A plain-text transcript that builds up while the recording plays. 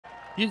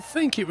You'd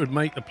think it would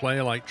make the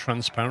player like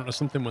transparent or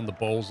something when the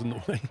ball's in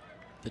the way.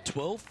 The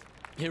 12th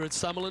here at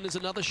Summerlin is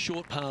another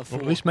short par 4.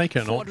 Or at least make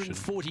it an option.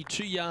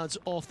 442 yards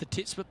off the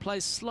tips, but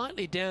plays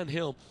slightly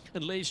downhill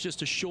and leaves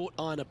just a short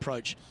iron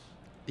approach.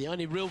 The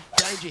only real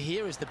danger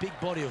here is the big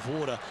body of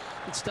water.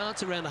 It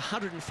starts around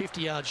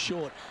 150 yards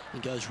short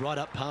and goes right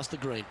up past the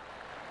green.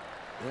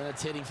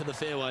 It's heading for the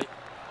fairway.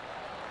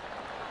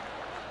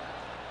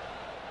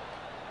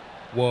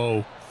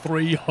 Whoa,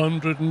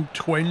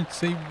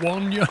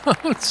 321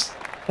 yards.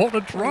 What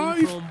a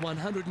drive. From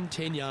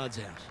 110 yards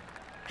out.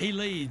 He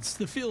leads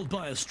the field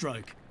by a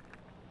stroke.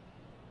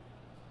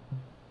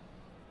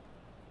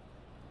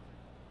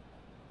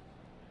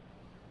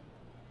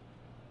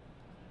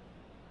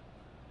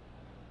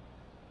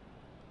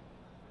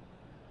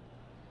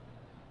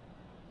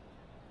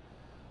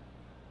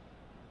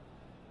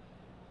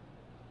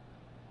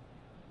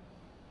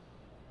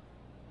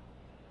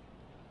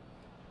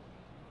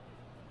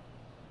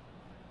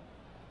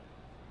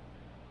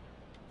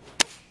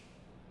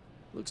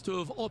 Looks to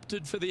have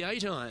opted for the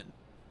 8-iron.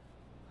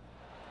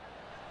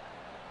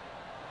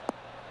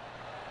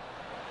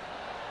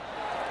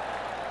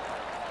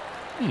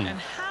 And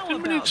how Didn't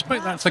about really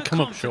expect that to for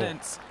come up short.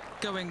 confidence?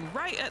 Going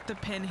right at the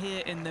pin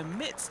here in the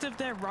midst of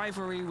their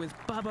rivalry with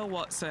Bubba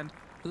Watson.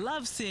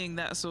 Love seeing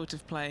that sort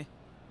of play.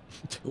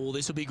 Oh,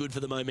 this will be good for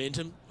the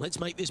momentum.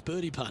 Let's make this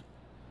birdie putt.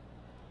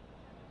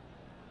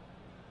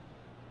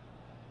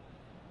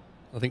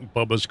 I think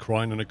Bubba's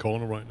crying in a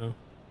corner right now.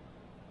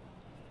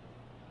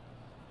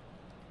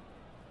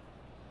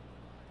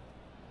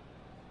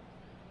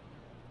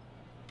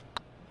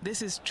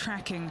 This is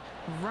tracking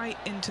right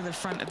into the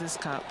front of this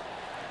cup.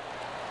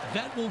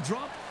 That will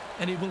drop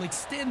and it will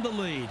extend the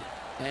lead.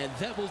 And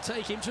that will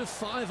take him to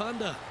 5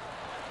 under.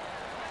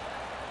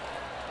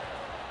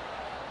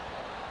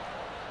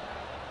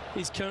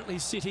 He's currently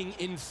sitting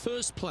in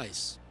first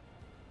place.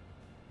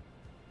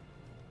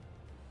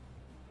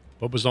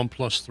 Bubba's on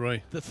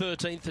 +3. The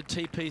 13th at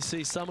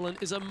TPC Summerlin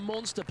is a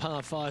monster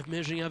par 5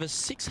 measuring over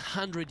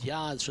 600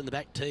 yards from the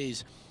back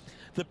tees.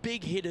 The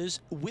big hitters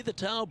with a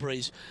tail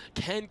breeze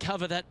can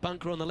cover that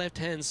bunker on the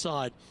left-hand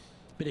side.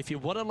 But if you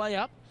want to lay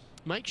up,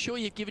 make sure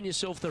you've given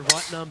yourself the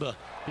right number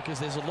because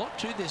there's a lot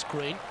to this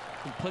green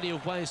and plenty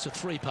of ways to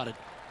 3-putt it.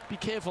 Be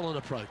careful on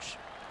approach.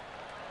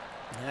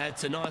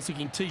 That's a nice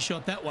looking tee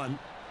shot, that one.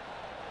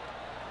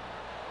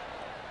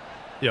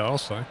 Yeah, I'll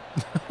say.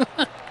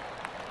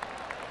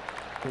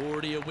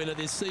 Already a winner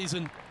this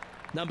season.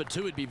 Number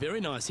 2 would be very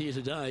nice here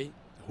today.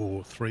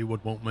 Oh, 3 wood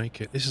won't make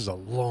it. This is a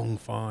long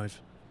 5.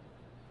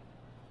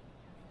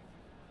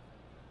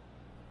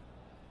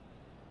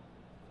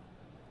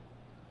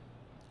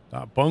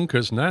 That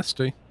bunker's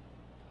nasty.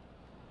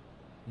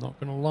 Not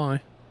gonna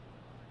lie.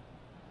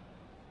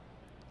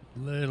 A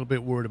little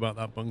bit worried about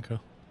that bunker.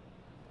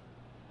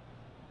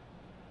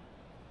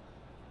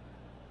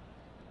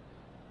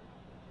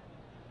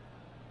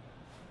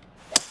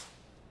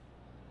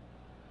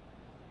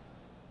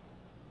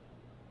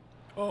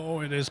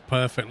 Oh, it is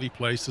perfectly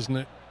placed, isn't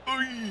it?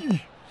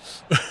 Oy!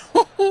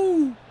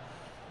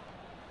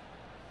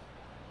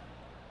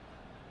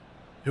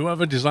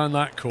 Whoever designed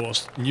that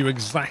course knew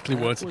exactly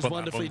where to put that bunker.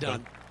 Wonderfully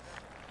done.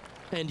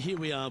 And here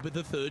we are with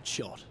the 3rd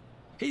shot.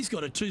 He's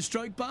got a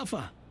 2-stroke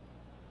buffer.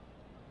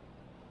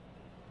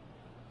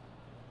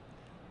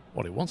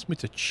 What, he wants me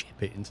to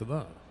chip it into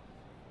that?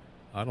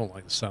 I don't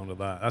like the sound of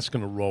that. That's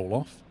going to roll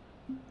off.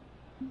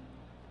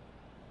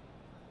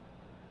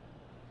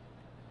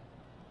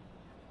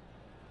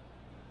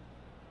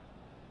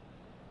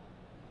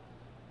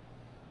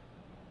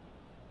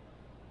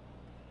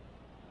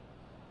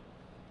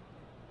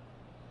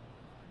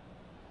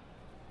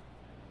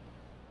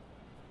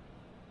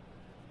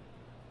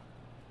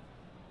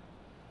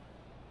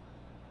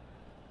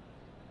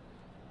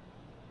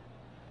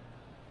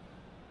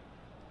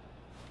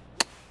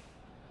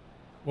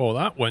 Well,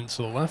 that went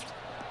to the left.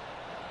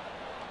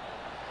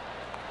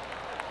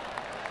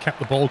 Kept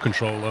the ball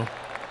control, though.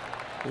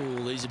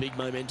 Oh, these are big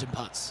momentum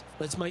putts.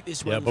 Let's make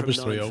this Yeah, one from Bubba's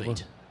 9 3 feet.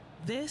 over.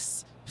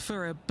 This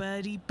for a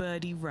birdie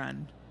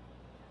run.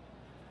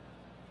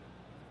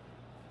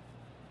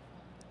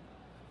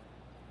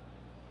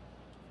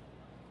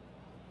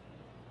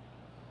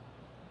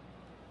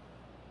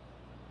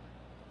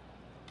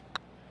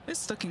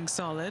 It's looking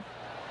solid.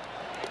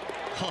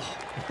 Oh,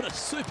 what a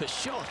super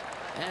shot.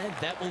 And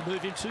that will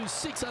move him to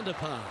 6 under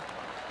par.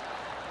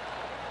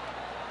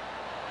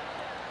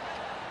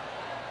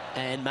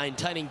 And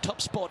maintaining top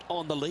spot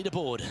on the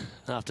leaderboard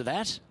after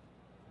that.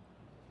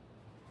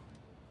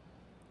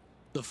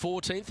 The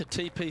 14th at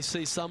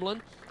TPC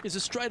Summerlin is a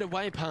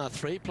straightaway par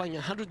 3 playing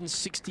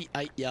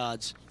 168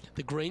 yards.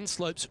 The green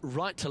slopes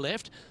right to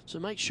left, so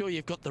make sure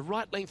you've got the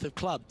right length of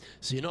club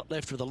so you're not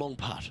left with a long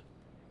putt.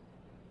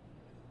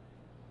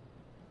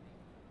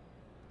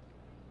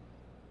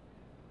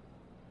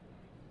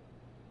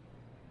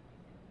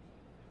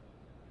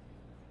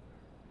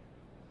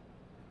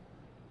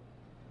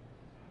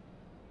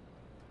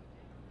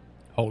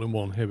 Hole in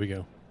one. Here we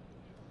go.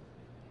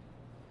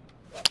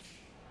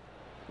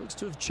 Looks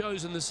to have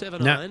chosen the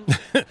 7 Nah. iron.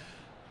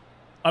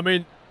 I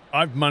mean,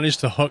 I've managed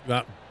to hook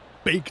that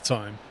big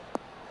time.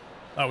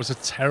 That was a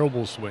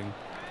terrible swing.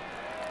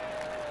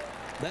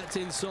 That's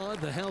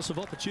inside the house of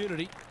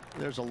opportunity.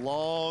 There's a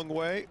long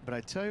way, but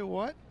I tell you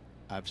what,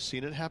 I've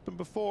seen it happen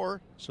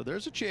before, so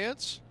there's a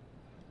chance.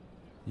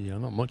 Yeah,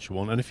 not much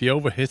one. And if you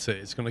overhit it,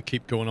 it's going to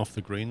keep going off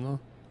the green, though.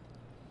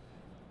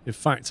 In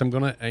fact, I'm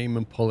going to aim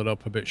and pull it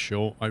up a bit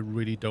short. I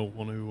really don't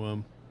want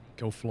to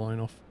go flying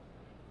off.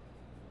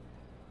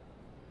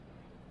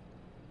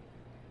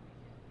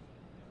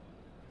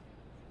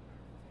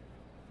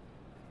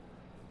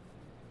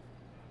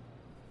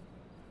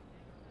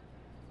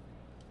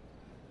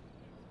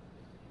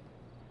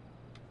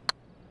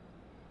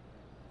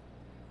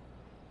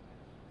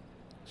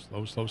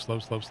 Slow, slow, slow,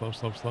 slow, slow,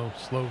 slow, slow,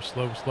 slow,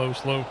 slow, slow,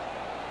 slow.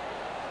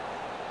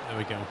 There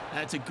we go.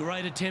 That's a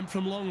great attempt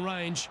from long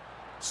range.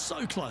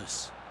 So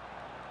close.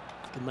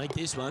 Can make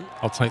this one.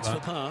 I'll take It's that.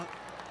 for par.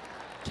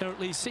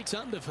 Currently 6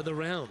 under for the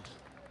round.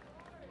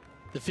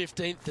 The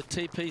 15th at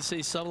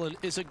TPC Sutherland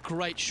is a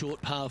great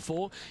short par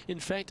 4. In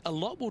fact, a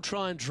lot will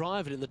try and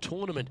drive it in the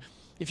tournament.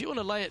 If you want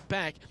to lay it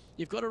back,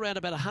 you've got around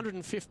about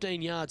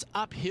 115 yards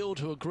uphill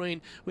to a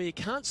green where you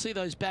can't see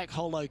those back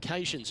hole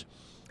locations.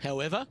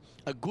 However,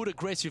 a good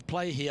aggressive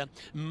play here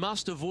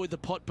must avoid the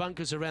pot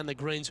bunkers around the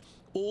greens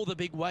or the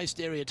big waste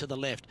area to the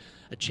left.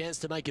 A chance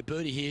to make a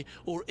birdie here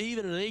or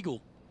even an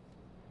eagle.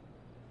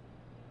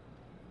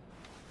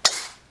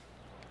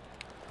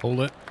 Hold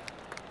it.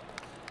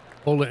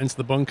 Hold it into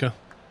the bunker.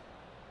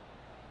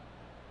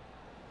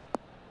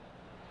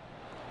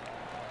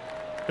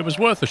 It was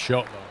worth a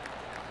shot,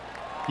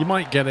 though. You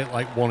might get it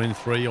like 1 in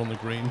 3 on the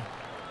green.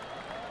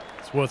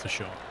 It's worth a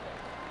shot.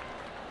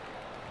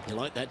 You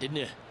like that, didn't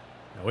you?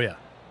 Oh, yeah.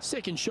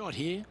 Second shot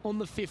here on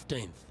the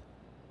 15th.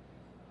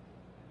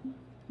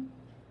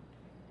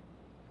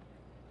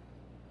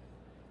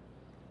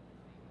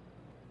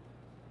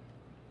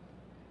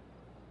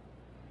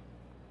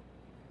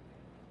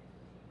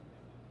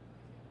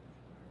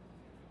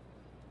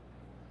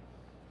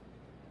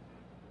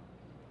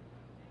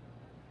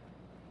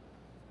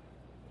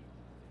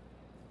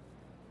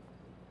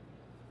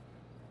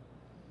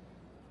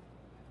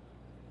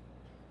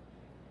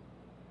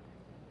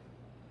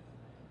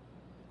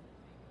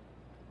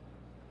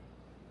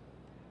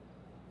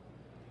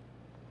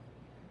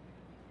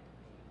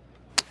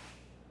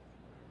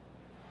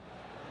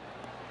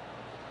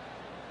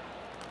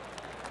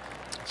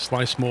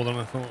 Slice more than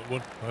I thought it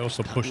would. I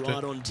also pushed right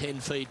it. on 10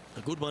 feet.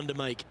 A good one to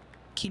make.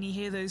 Can you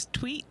hear those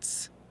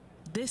tweets?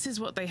 This is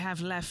what they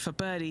have left for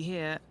birdie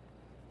here.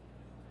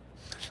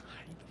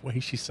 The way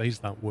she says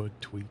that word,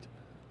 tweet.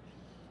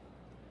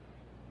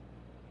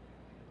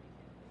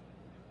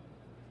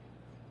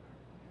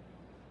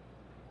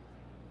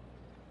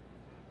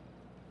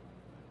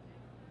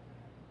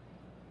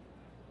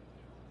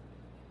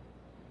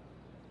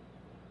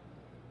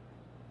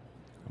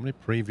 How many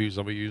previews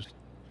have we used?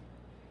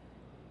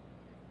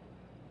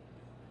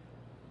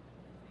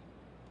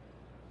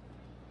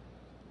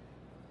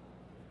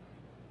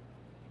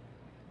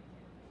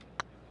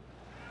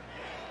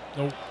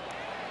 Nope.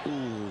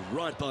 Ooh,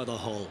 right by the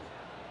hole.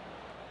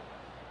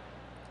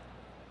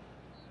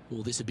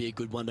 Oh, this would be a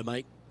good one to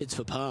make. It's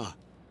for par.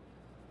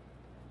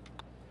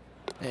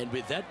 And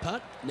with that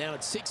putt, now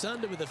it's 6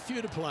 under with a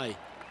few to play.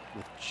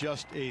 With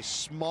just a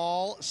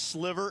small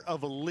sliver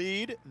of a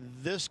lead,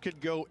 this could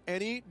go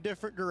any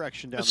different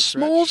direction down A the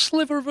stretch. small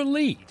sliver of a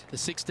lead. The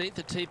 16th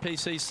at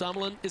TPC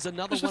Summerlin is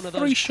another It's a one of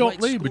those three-shot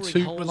great lead with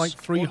scoring two- with holes like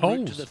 3 en route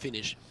holes. to the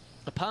finish.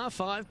 A par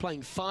 5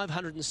 playing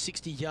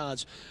 560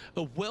 yards.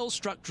 A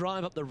well-struck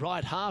drive up the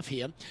right half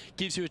here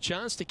gives you a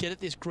chance to get at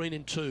this green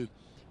in 2.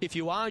 If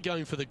you are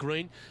going for the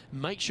green,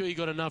 make sure you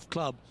got enough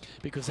club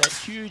because that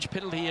huge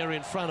penalty area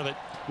in front of it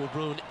will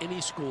ruin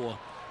any score.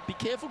 Be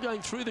careful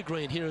going through the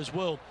green here as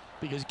well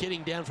because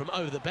getting down from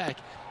over the back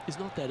is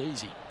not that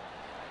easy.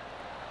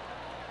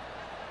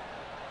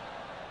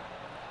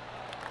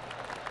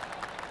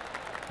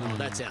 Oh,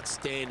 that's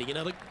outstanding.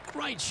 Another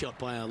great shot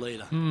by our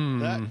leader.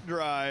 That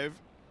drive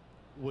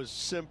was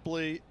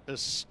simply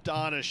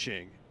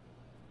astonishing.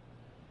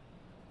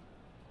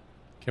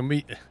 Can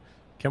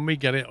we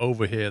get it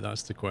over here?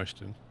 That's the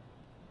question.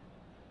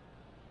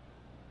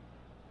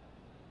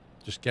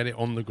 Just get it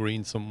on the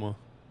green somewhere.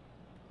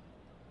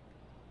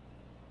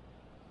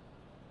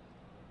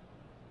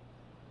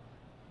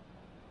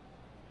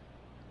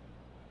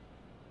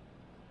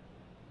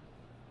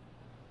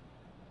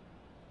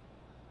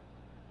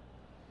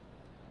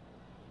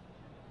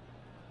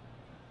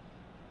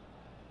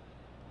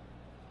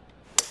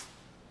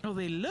 Oh,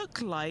 they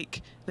look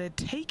like they're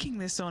taking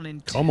this on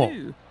in Come 2.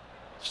 on.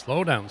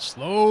 Slow down,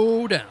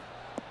 slow down.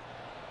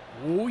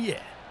 Oh,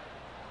 yeah.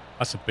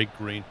 That's a big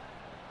green.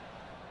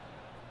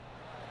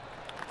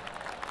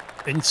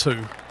 In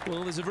 2.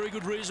 Well, there's a very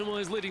good reason why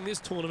he's leading this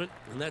tournament,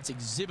 and that's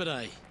Exhibit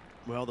A.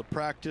 Well, the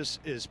practice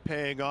is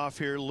paying off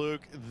here,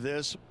 Luke.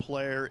 This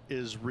player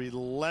is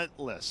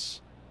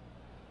relentless.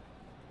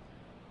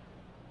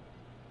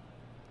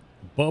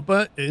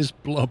 Bubba is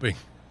blubbing.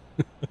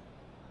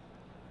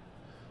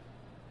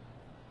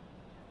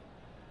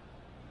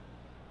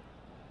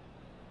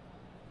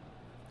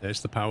 There's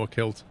the power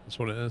kilt. That's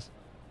what it is.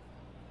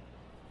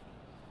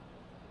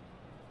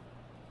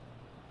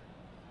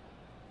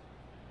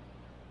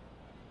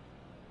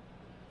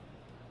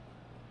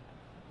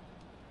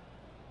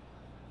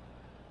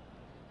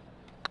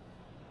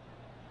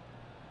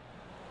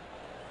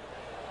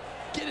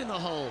 Get in the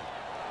hole.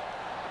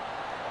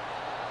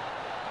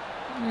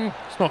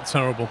 It's not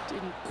terrible.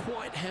 Didn't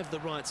quite have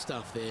the right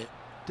stuff there.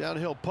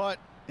 Downhill putt,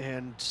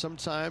 and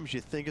sometimes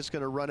you think it's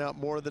going to run out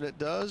more than it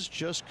does.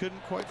 Just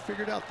couldn't quite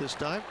figure it out this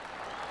time.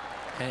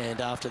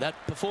 And after that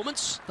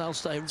performance, they'll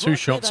stay right Two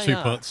shots, where they two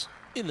are putts.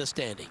 in the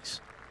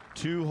standings.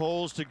 2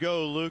 holes to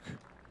go, Luke.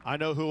 I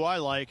know who I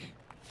like.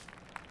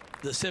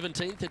 The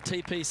 17th at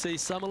TPC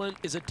Summerlin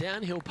is a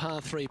downhill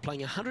par 3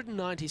 playing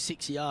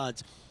 196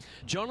 yards.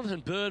 Jonathan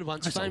Bird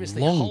once That's a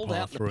famously long holed par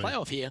out in the 3.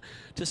 playoff here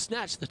to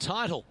snatch the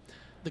title.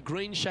 The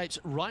green shapes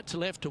right to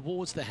left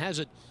towards the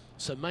hazard,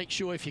 so make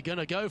sure if you're going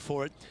to go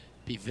for it,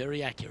 be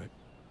very accurate.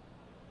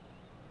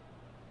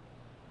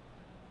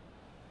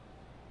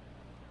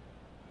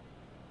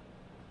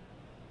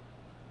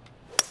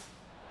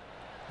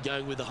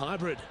 Going with the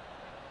hybrid.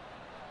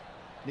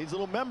 Needs a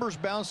little members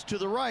bounce to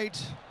the right.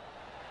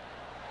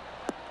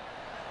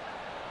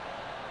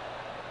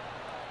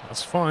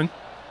 That's fine.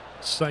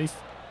 Safe.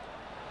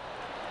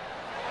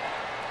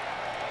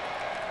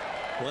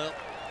 Well,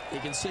 you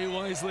can see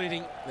why he's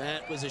leading.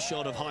 That was a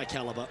shot of high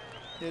caliber.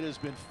 It has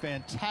been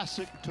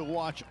fantastic to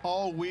watch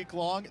all week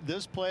long.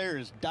 This player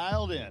is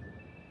dialed in.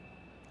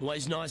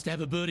 Always nice to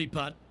have a birdie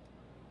putt.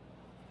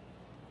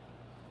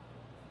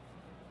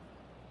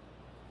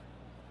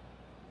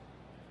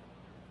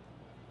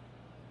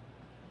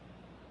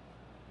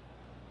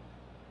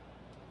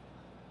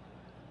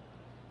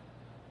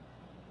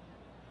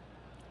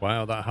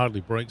 Wow, that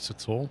hardly breaks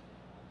at all.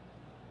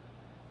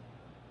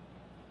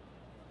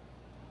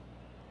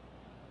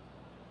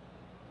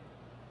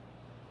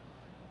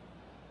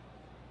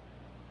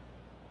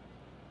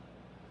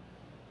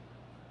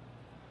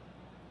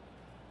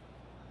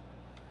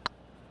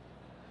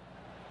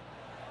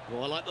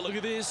 Oh, I like the look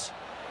of this.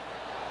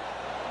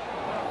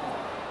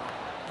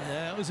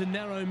 That was a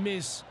narrow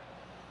miss.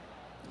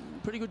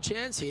 Pretty good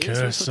chance here.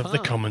 Curse for of the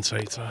par.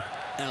 commentator.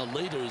 Our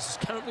leader is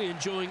currently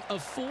enjoying a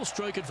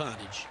 4-stroke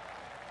advantage.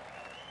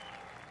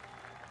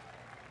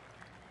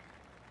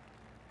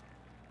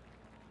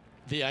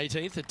 The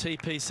 18th at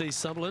TPC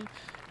Summerlin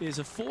is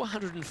a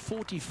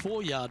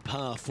 444-yard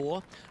par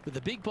 4 with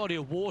a big body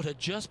of water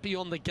just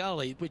beyond the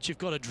gully, which you've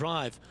got to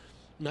drive.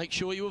 Make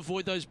sure you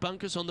avoid those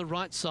bunkers on the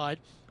right side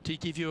to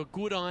give you a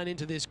good iron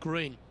into this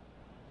green.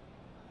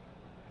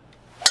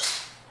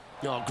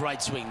 Oh,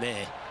 great swing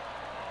there.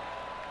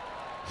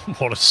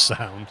 What a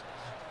sound.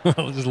 I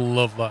just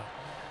love that.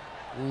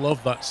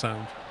 Love that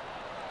sound.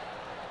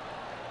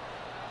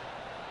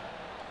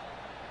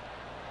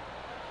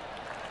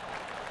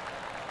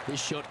 This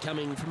shot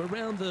coming from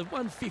around the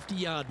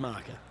 150-yard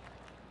marker.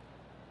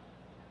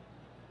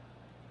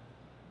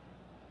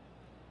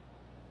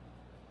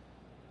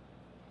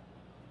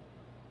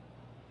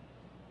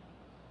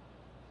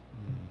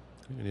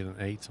 I think we need an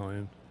 8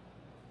 iron.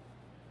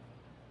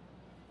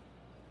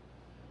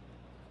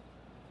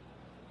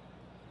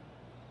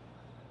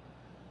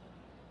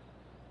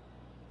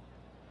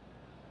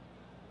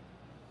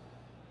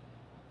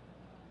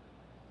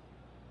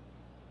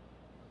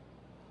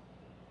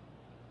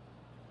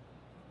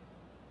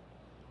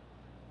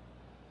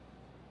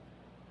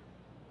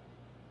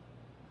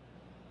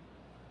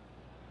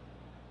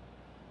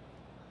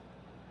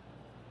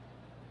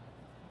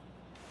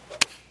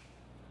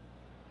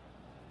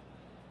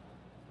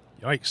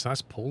 Yikes,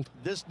 that's pulled.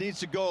 This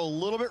needs to go a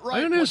little bit right.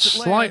 I only had a once it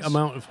slight lands.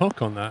 amount of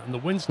hook on that, and the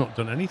wind's not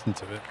done anything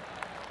to it.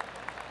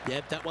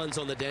 Yep, that one's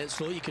on the dance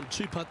floor. You can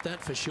 2-putt that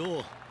for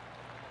sure.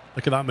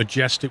 Look at that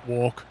majestic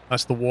walk.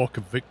 That's the walk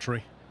of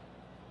victory.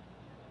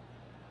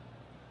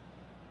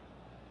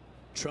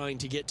 Trying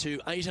to get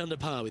to 8 under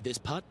par with this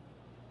putt.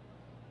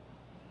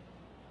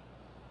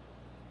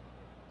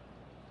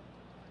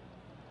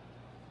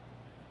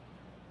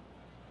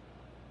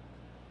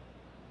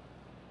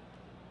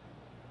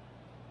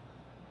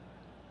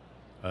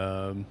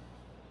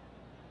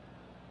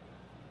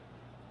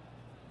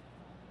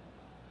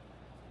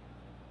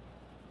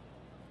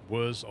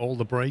 Was all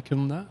the break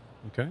in that?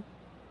 Okay.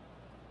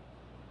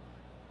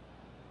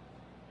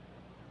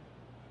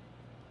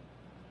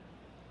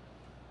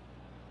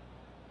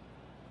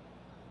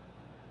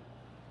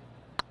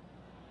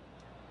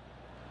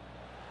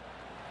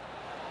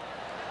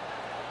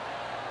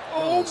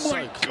 Oh so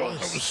my God, close.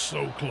 that was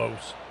so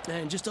close.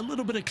 And just a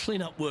little bit of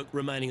clean-up work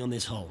remaining on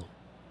this hole.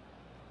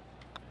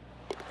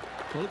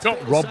 Well, it's Got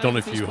fair to robbed say on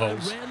a this few bloke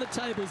holes. Ran the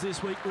tables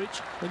this week, Rich,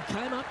 and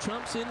came up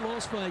trumps in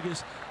Las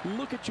Vegas.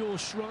 Look at your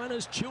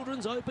Shriners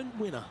Children's Open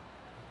winner.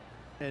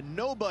 And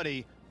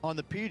nobody on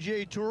the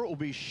PGA Tour will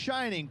be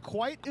shining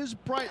quite as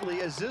brightly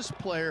as this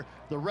player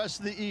the rest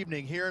of the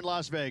evening here in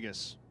Las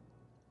Vegas.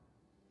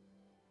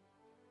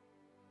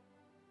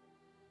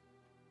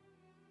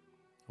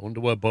 I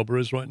wonder where Bubba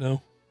is right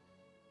now.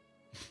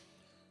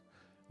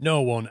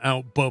 No one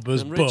out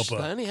Bubba's And Rich, they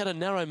Bubba. only had a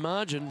narrow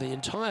margin the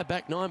entire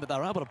back nine, but they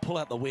were able to pull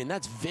out the win.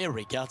 That's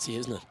very gutsy,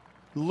 isn't it?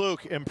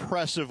 Luke,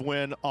 impressive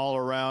win all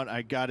around.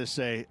 I got to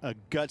say, a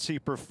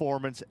gutsy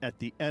performance at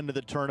the end of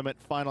the tournament.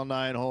 Final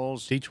 9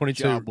 holes. D22.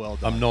 Job well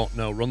done. I'm not.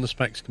 No, run the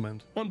specs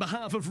command. On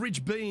behalf of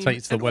Rich Beam Take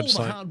you to the and all website.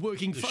 the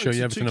hard-working Show folks you at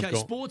everything I've 2K got.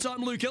 Sports,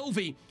 I'm Luke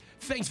Elvey.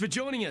 Thanks for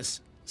joining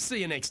us.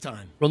 See you next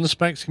time. Run the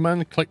specs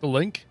command. Click the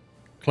link.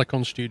 Click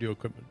on studio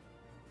equipment.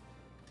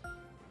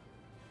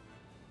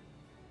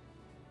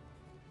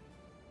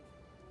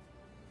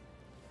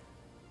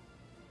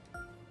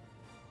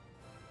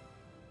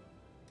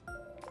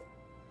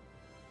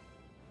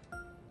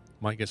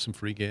 Might get some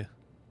free gear.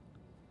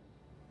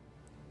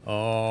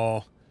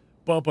 Oh,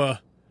 Bubba.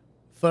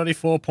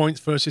 34 points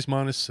versus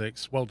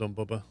 -6. Well done,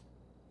 Bubba.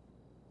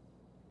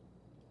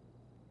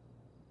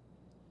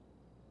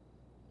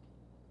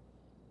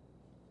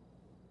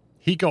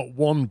 He got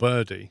 1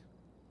 birdie.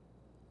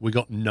 We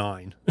got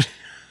 9.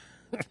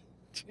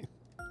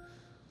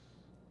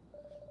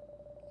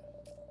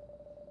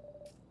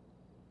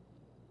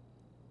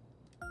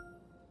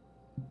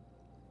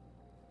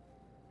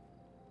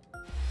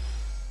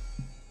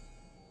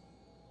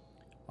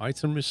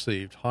 Item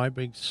received. High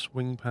big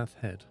swing path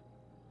head.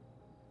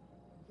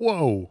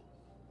 Whoa.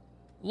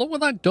 Look what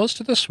that does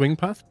to the swing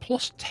path.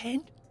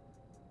 +10.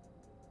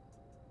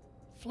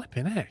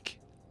 Flipping heck.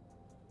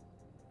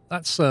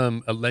 That's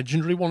a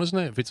legendary one, isn't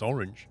it? If it's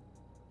orange.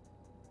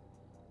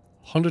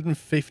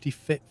 150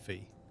 fit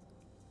fee.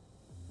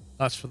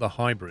 That's for the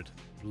hybrid.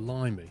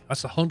 Blimey.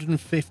 That's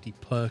 150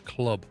 per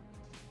club.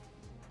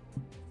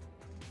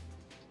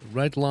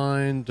 Red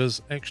line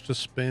does extra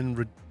spin,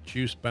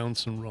 reduce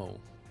bounce and roll.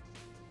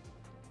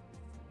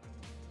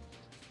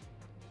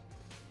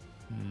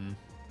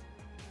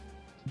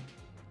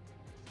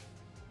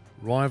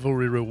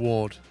 Rivalry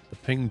reward. The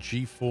Ping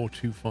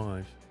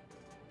G425.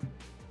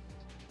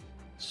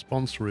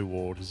 Sponsor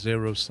reward.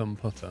 0 sum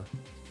putter.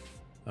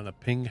 And a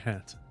Ping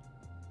hat.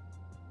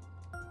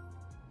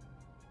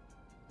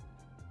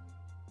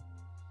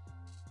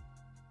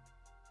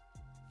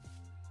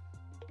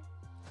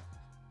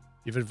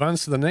 You've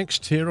advanced to the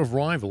next tier of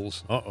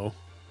rivals. Uh-oh.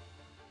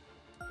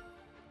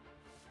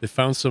 They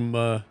found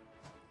some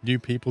new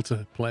people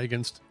to play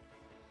against.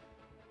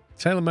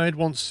 TaylorMade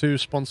wants to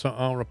sponsor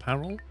our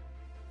apparel.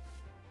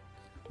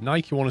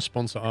 Nike want to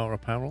sponsor our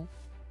apparel.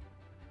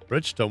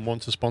 Bridgestone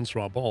want to sponsor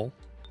our ball.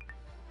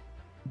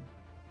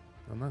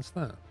 And that's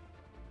that.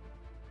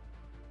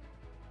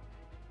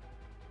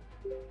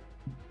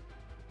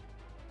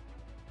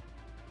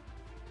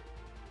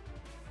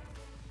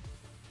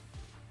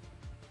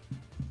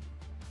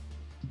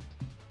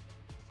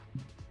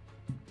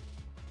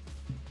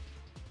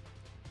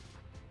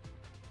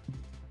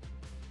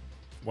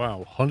 Wow,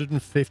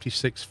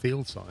 156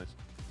 field size.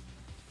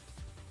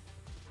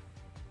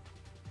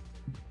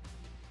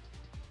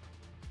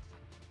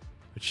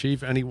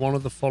 Achieve any one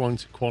of the following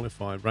to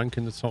qualify. Rank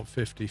in the top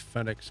 50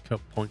 FedEx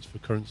Cup points for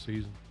current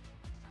season.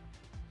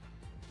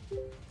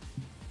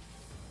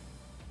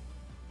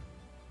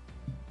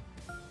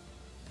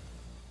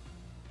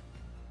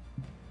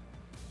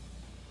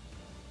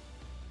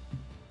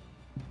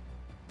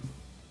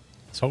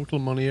 Total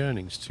money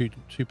earnings,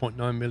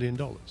 $2.9 million.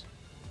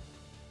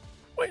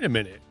 Wait a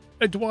minute.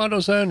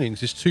 Eduardo's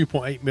earnings is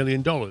 $2.8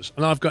 million,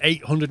 and I've got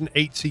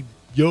 880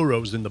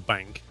 euros in the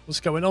bank. What's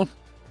going on?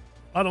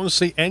 I don't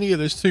see any of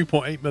this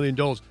 $2.8 million.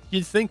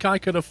 You'd think I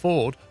could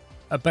afford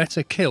a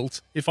better kilt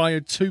if I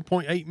had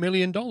 $2.8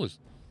 million. I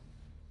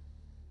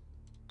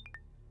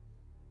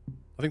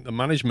think the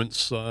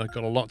management's got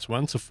a lot to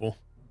answer for.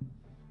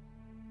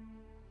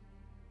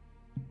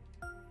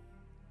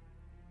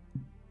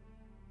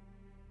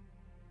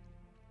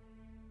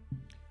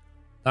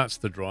 That's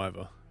the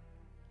driver.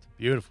 It's a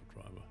beautiful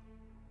driver.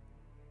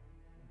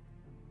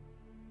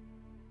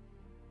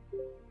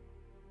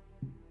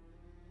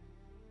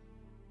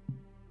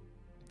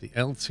 The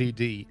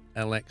LTD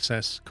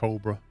LXS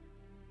Cobra.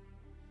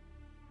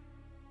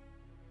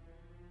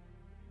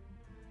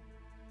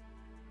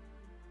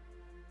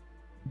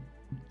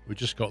 We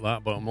just got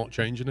that, but I'm not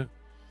changing it.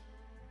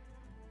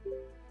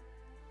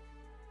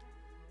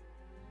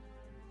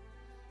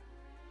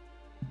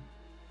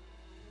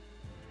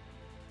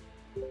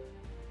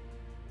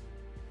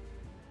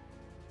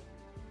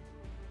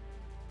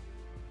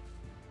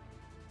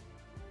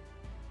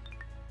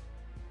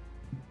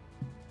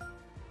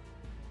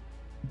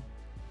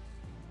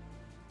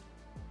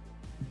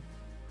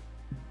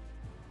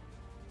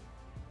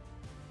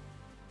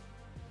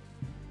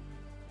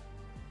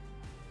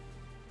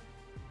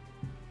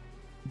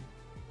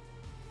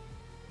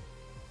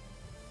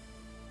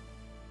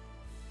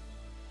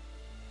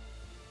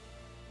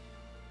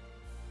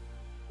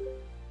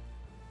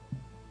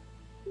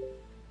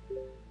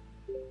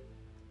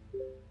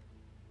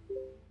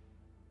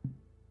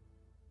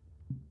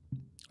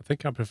 I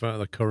think I prefer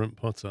the current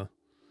putter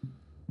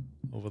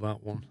over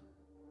that one.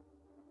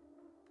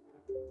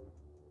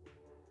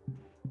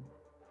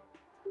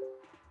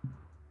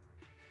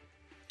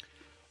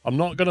 I'm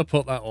not going to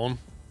put that on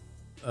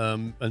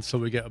until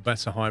we get a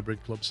better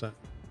hybrid club set.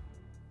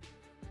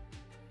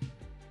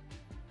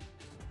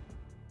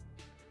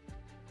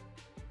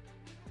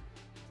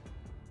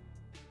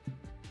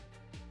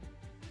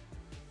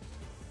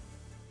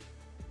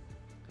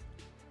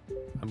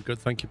 I'm good,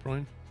 thank you,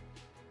 Brian.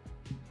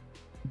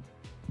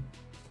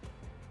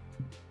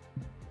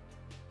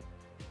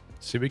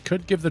 See, we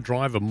could give the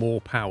driver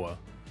more power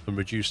and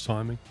reduce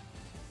timing.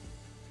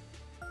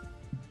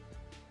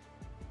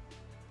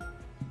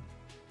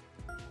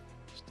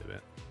 Let's do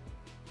it.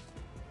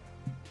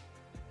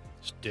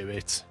 Let's do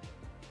it.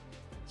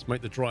 Let's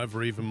make the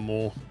driver even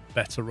more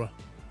betterer.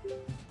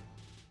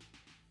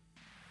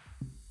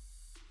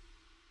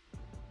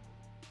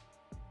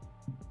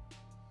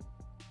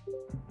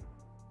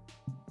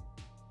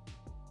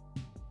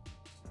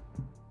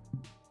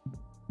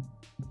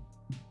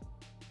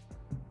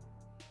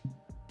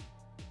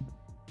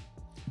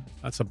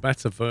 That's a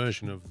better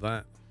version of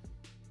that.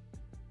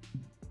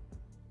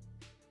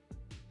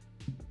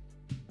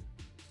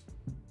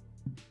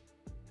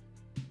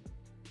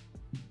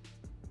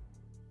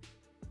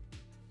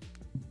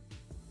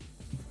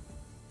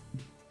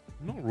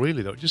 Not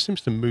really, though. It just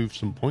seems to move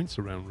some points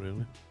around,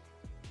 really.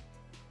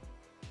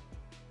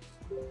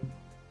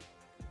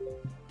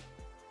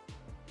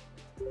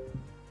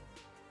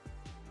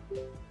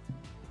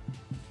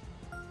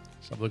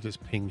 Let's have a look at this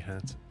ping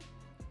hat.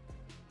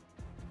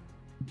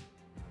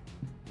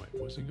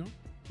 Where's it gone?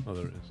 Oh,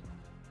 there it is.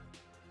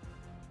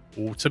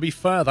 Oh, to be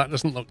fair, that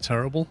doesn't look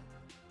terrible.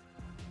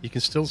 You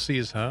can still see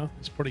his hair.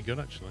 It's pretty good,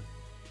 actually.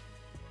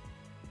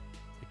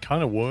 It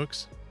kind of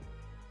works.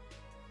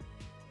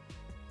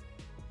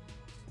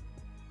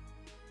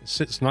 It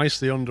sits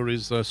nicely under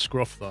his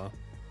scruff there.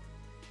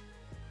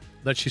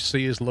 Lets you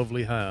see his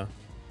lovely hair.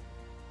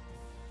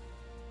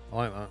 I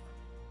like that.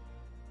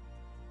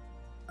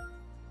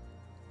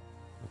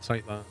 I'll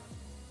take that.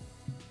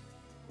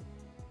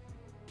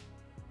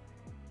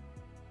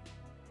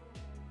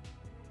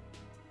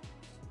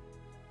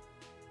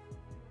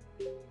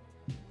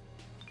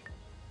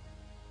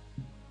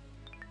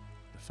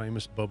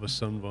 Famous Bubba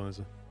sun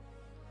visor.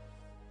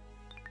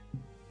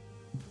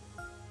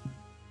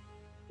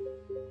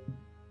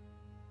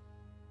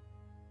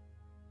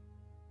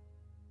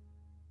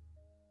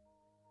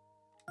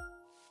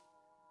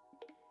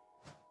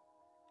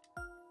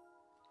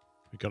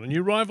 We got a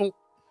new rival.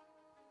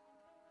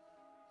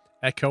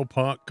 Echo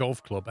Park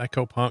Golf Club.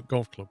 Echo Park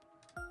Golf Club.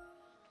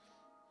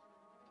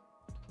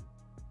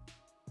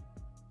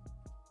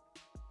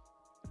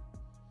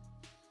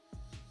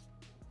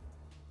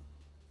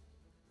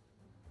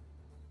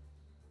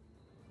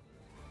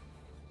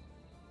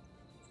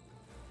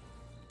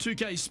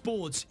 .2K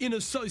Sports, in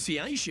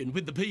association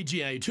with the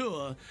PGA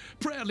Tour,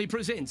 proudly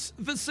presents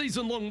the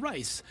season-long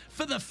race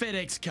for the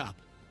FedEx Cup.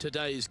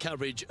 Today's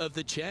coverage of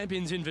the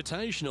Champions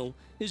Invitational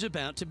is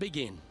about to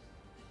begin.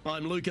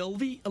 I'm Luke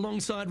Elvey,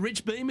 alongside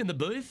Rich Beam in the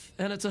booth,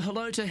 and it's a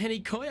hello to Henny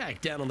Koyak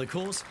down on the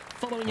course,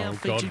 following our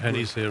featured group.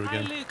 Henny's here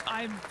again. Hi Luke,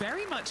 I'm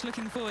very much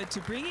looking forward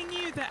to bringing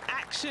you the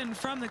action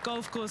from the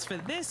golf course for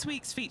this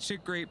week's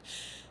featured group.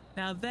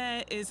 Now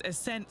there is a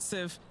sense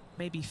of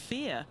maybe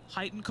fear,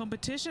 heightened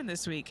competition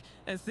this week,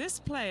 as this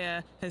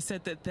player has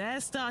said that they're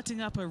starting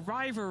up a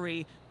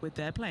rivalry with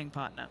their playing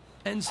partner.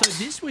 And so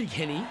this week,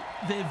 Henny,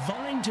 they're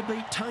vying to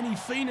beat Tony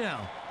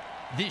Finau.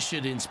 This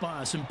should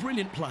inspire some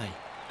brilliant play.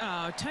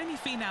 Oh, Tony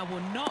Finau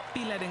will not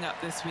be letting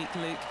up this week,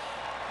 Luke.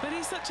 But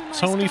he's such a nice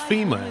Tony guy,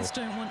 female. Players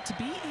don't want to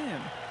beat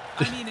him.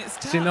 I mean, it's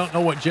tough. Does he not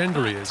know what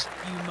gender he is?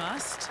 You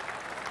must.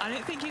 I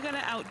don't think you're going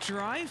to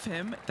outdrive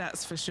him,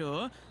 that's for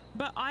sure.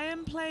 But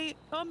iron play,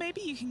 or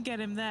maybe you can get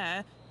him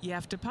there. You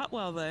have to putt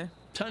well, though.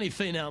 Tony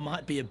Finau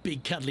might be a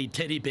big cuddly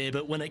teddy bear,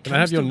 but when it comes Can I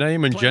have your to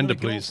name and playing gender, on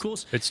a golf please?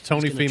 course, It's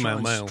Tony he's gonna female try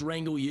and male.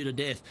 strangle you to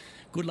death.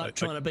 Good luck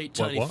trying to beat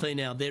Tony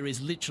Finau. There is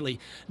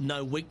literally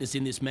no weakness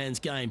in this man's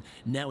game.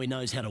 Now he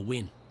knows how to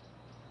win.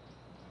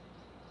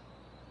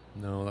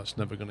 No, that's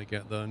never going to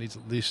get there. Needs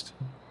at least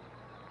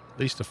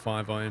a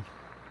 5-iron.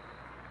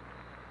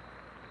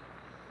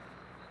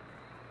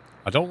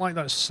 I don't like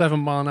that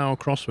 7-mile-an-hour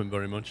crosswind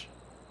very much.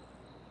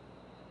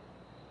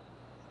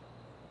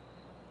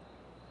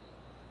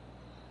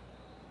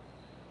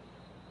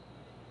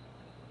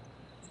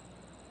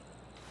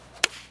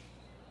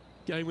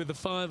 Going with the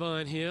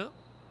 5-iron here.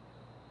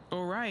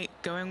 All right,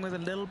 going with a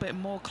little bit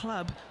more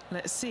club.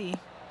 Let's see.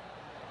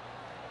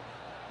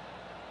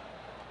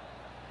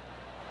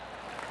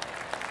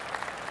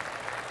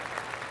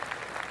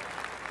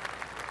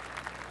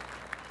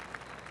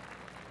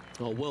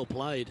 Oh, well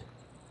played.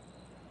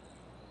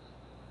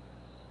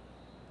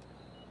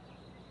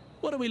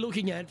 What are we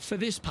looking at for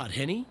this putt,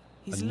 Henny?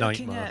 He's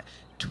looking at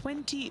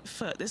 20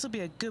 foot. This will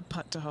be a good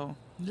putt to hole.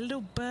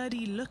 Little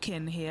birdie look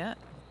in here.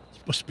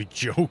 You must be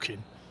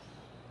joking.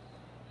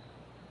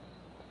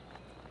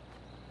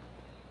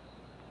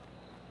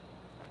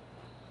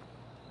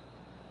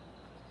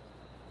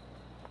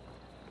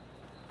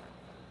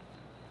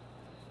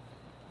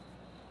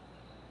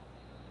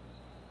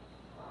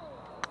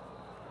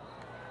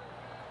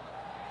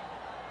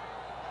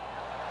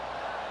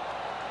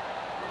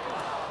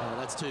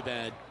 That's too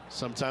bad.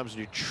 Sometimes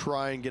when you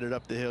try and get it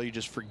up the hill, you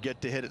just forget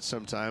to hit it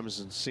sometimes,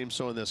 and it seems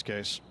so in this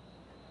case.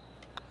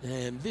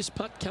 And this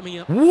putt coming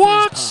up.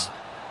 What?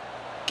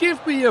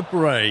 Give me a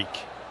break.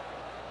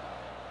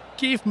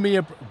 Give me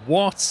a...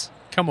 What?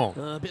 Come on.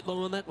 A bit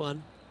long on that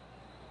one.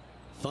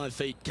 5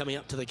 feet coming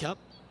up to the cup.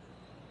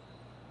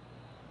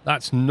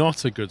 That's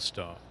not a good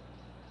start.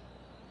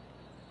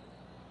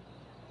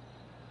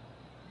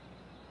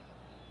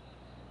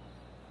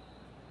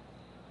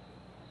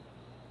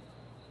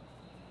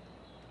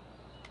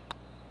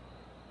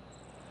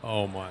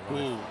 Oh, my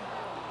life.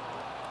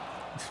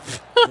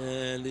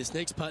 And this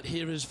next putt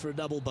here is for a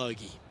double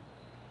bogey.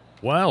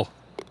 Well.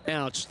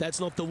 Ouch, that's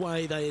not the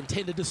way they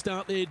intended to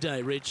start their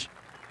day, Rich.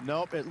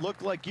 Nope, it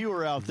looked like you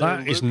were out there.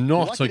 That is Luke.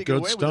 not Lucky a to get good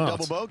away with a start.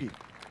 double bogey.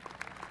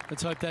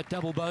 Let's hope that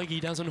double bogey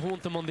doesn't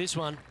haunt them on this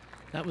one.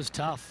 That was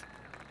tough.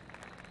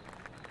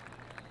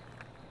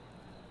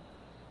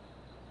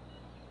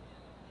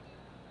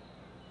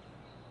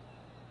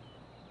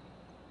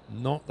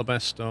 Not the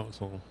best start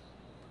at all.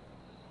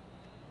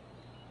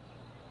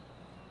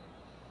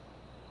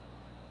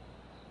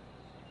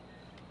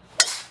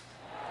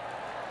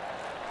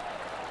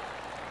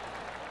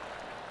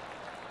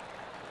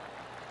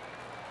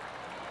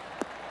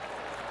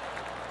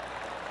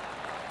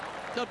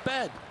 Not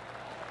bad.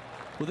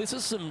 Well, this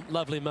is some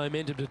lovely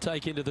momentum to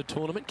take into the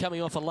tournament,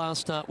 coming off a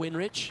last start win,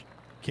 Rich.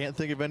 Can't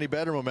think of any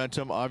better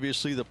momentum.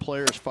 Obviously, the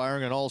players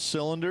firing on all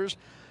cylinders.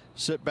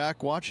 Sit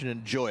back, watch, and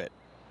enjoy it.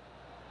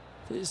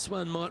 This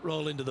one might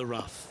roll into the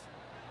rough.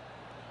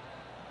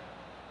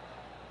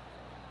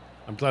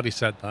 I'm glad he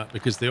said that,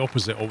 because the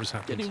opposite always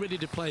happens. Getting ready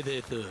to play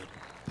their third.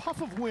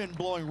 Puff of wind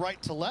blowing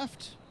right to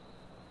left.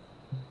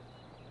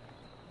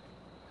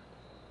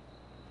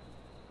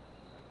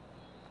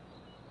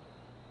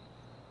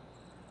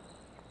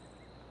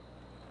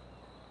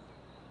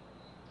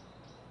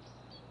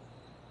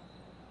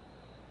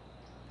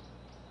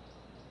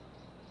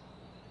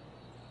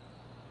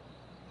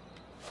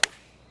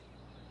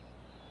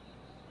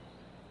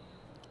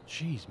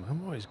 Jeez,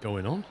 man, what is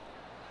going on?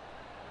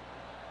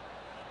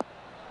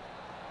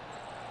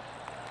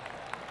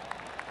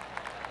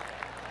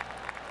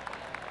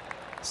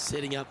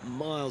 Setting up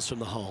miles from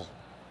the hole.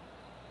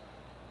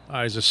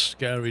 That is a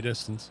scary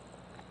distance.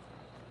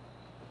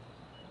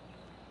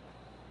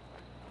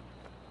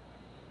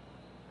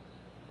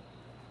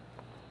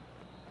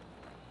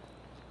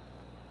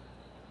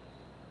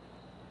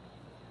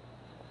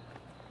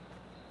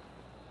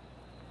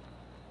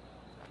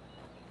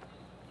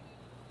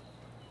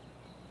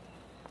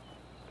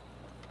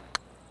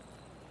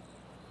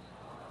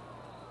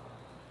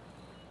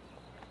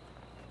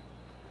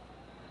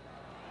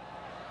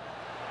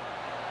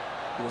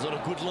 Was on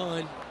a good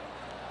line.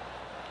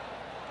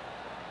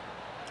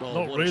 Oh,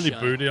 Not what a really,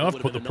 shot. Booty. It I've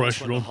would put have the been a nice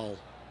pressure one on. to hole.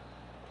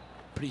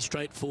 Pretty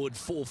straightforward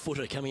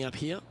 4-footer coming up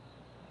here.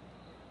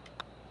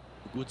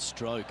 Good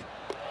stroke.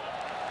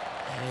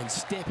 And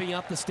stepping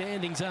up the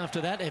standings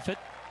after that effort.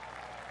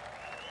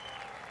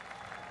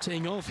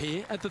 Teeing off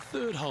here at the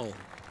third hole.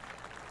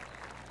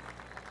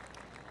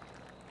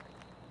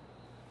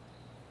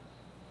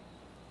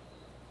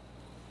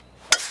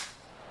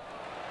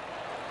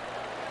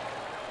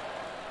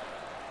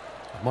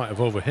 I might have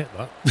overhit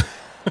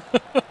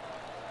that.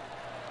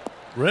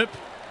 Rip.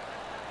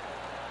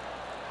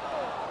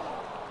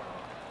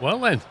 Well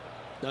then.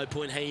 No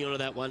point hanging on to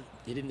that one.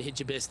 You didn't hit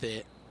your best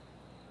there.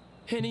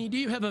 Henny, do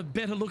you have a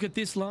better look at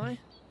this lie?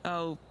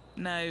 Oh,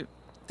 no.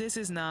 This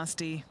is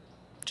nasty.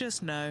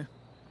 Just no.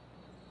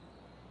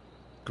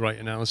 Great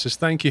analysis.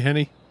 Thank you,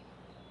 Henny.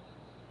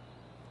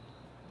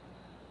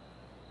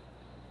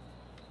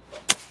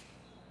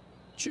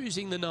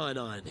 Choosing the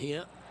 9-iron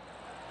here.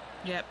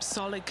 Yep,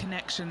 solid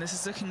connection. This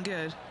is looking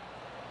good.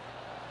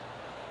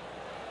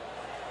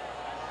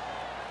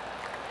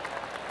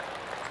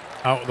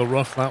 Out of the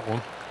rough, that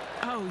one.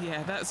 Oh,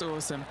 yeah, that's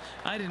awesome.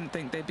 I didn't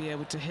think they'd be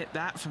able to hit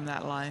that from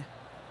that lie.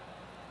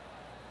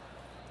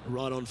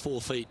 Right on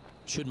 4 feet.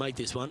 Should make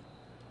this one.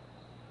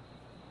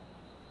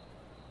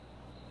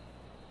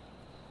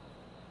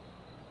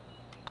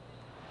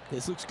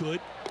 This looks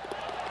good.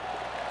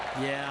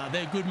 Yeah,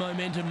 they're good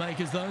momentum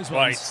makers, those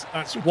Right, ones.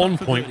 that's Good 1 putt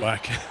for point birdie.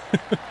 back.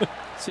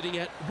 Sitting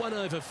at 1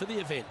 over for the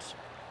event.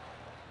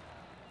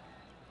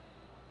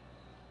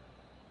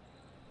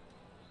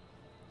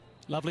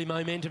 Lovely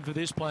momentum for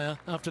this player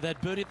after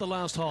that birdie at the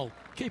last hole.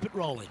 Keep it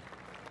rolling.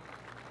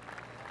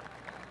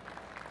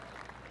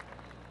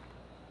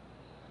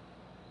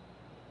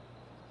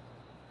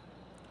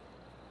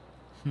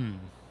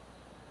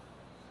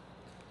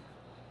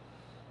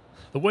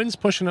 The wind's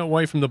pushing it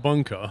away from the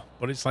bunker,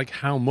 but it's like,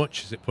 how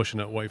much is it pushing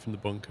it away from the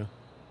bunker?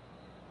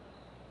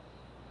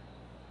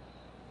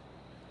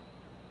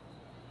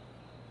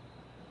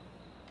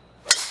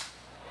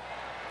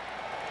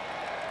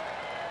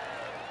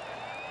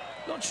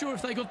 Not sure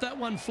if they got that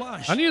one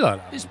flush. I knew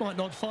that. This might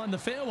not find the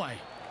fairway.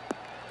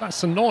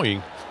 That's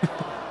annoying.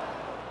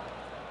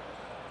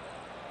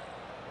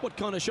 What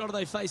kind of shot are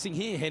they facing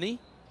here, Henny?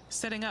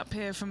 Setting up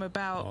here from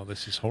about Oh,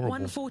 this is horrible.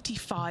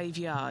 145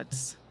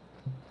 yards.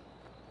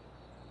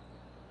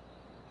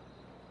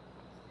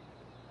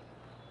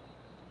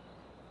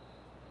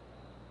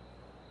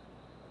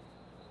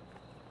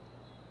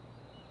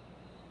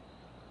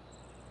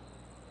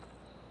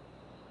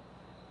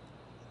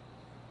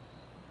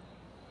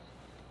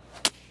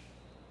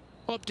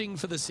 Opting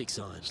for the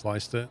 6-iron.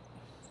 Sliced it.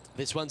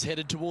 This one's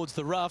headed towards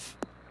the rough.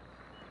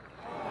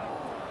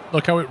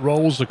 Look how it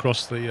rolls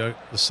across the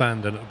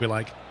sand, and it'll be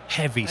like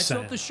heavy That's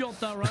sand. not the shot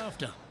they're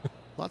after.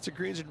 Lots of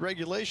greens in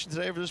regulation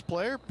today for this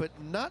player, but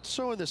not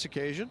so on this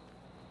occasion.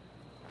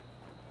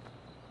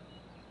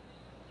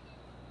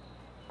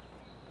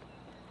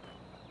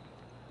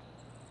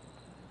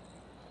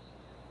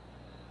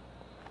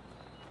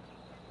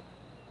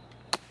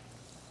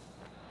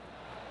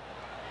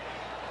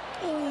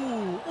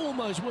 Oh,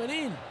 almost went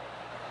in.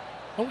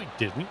 Oh, it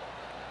didn't.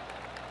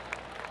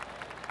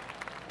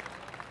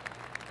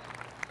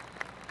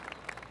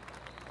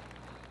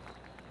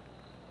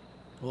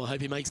 Well, I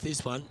hope he makes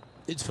this one.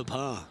 It's for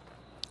par.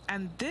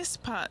 And this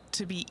putt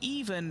to be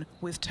even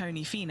with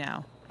Tony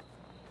Finau.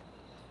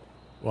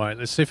 Right,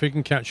 let's see if we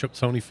can catch up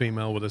Tony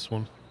Female with this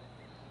one.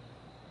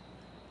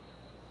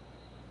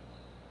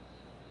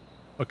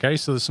 Okay,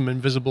 so there's some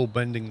invisible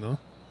bending though.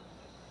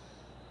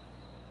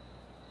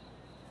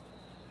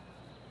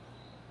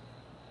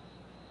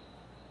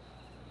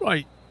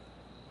 Right.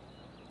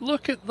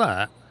 Look at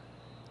that.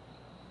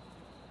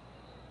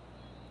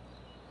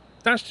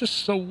 That's just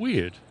so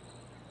weird.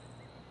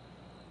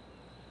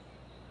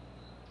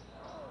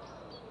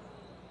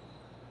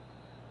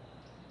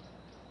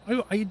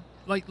 I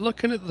like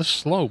looking at the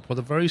slope, or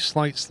the very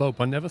slight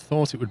slope, I never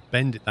thought it would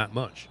bend it that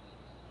much.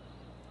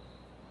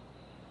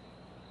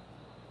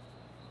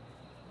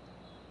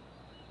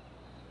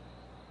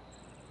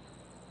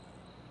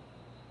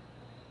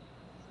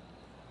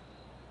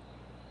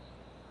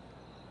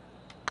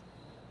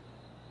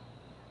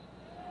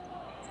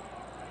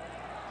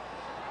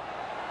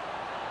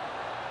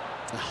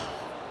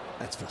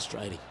 That's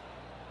frustrating.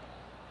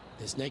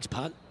 This next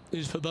putt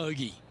is for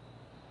bogey.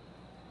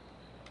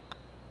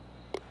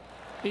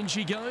 In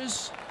she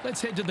goes.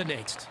 Let's head to the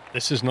next.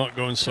 This is not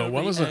going so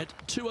well, is it?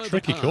 2 over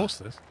Tricky par. course,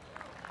 this.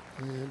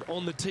 And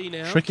on the tee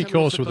now. Tricky coming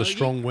off course the with a bogey.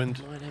 strong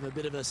wind. Might have a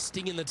bit of a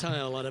sting in the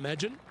tail, I'd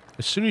imagine.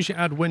 As soon as you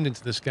add wind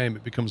into this game,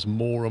 it becomes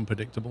more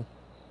unpredictable.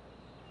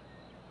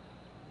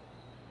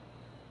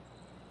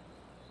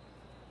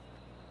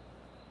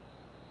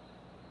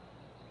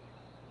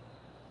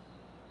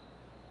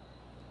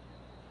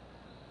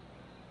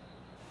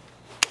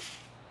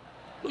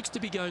 Looks to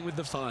be going with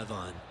the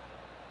 5-iron.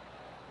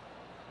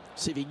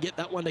 See if he can get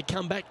that one to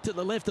come back to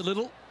the left a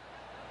little.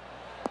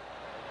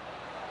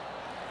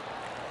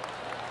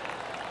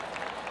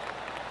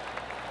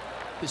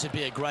 This would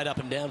be a great up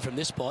and down from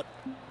this spot.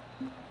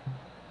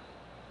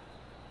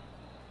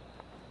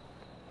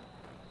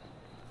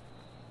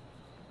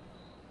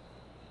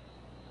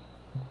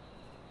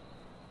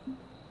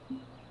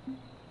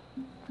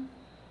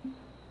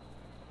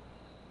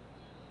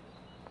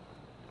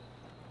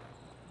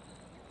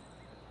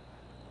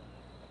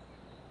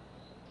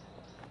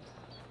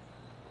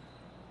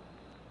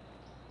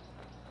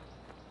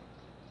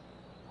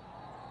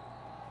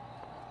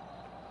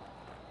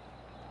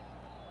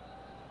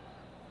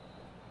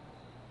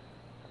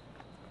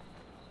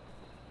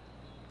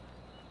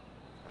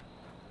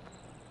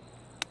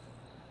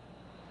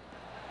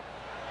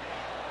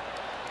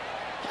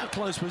 How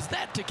close was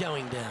that to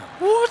going down?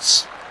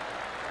 What?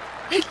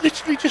 It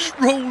literally just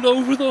rolled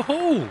over the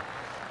hole.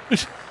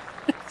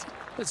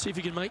 Let's see if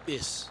you can make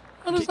this.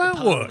 How does Get the that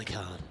par on work? the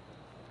card.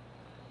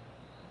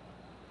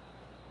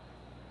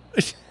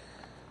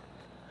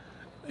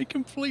 They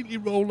completely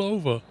roll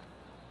over.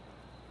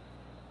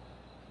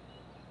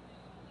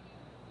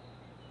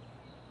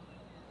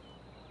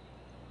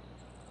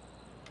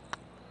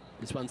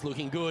 This one's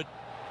looking good.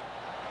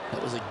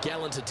 That was a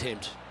gallant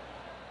attempt.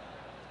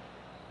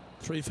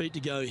 3 feet to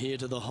go here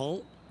to the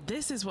hole.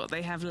 This is what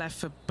they have left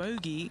for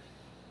bogey.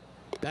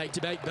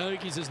 Back-to-back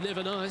bogeys is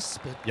never nice,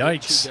 but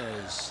Yikes. she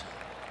goes.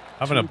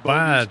 Having a Two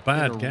bogeys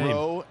bad in a game.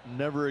 row,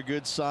 never a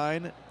good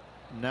sign.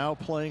 Now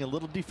playing a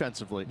little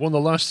defensively. Won the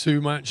last 2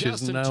 matches,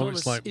 Justin and now Thomas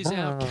it's like... is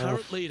our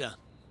current leader.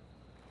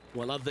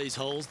 Well, I love these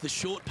holes. The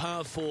short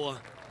par 4.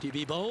 Do you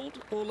be bold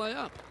or lay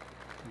up?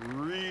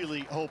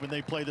 Really hoping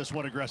they play this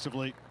one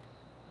aggressively.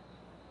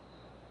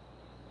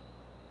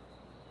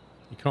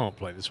 You can't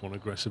play this one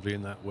aggressively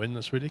in that wind.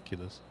 That's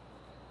ridiculous.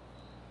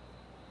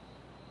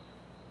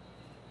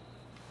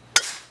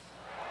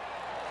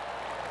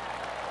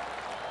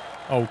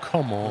 Oh,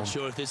 come on. Not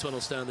sure if this one will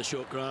stay on the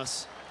short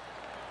grass.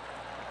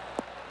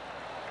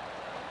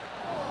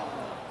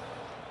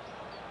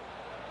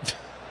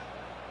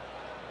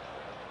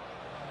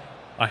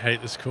 I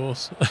hate this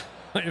course.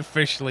 I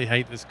officially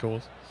hate this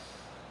course.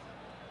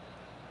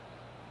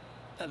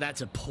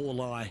 That's a poor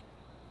lie.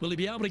 Will he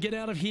be able to get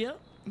out of here?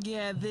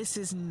 Yeah, this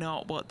is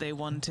not what they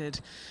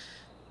wanted.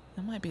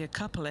 There might be a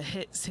couple of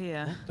hits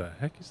here. What the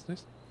heck is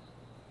this?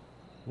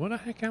 What the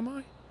heck am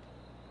I?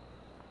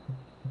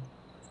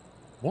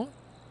 What?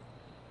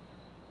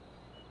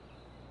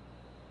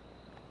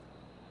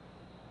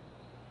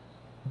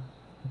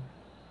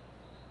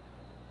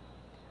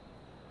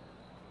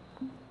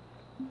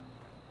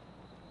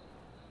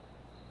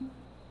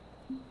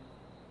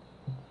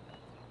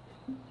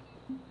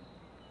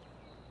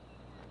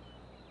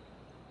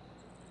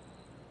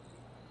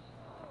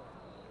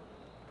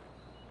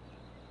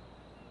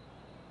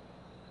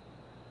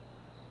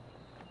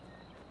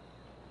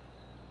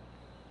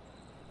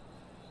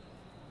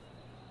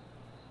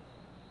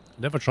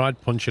 Never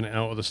tried punching it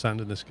out of the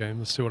sand in this game.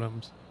 Let's see what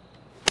happens.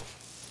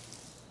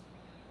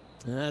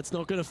 That's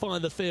not going to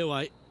find the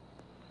fairway.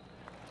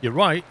 You're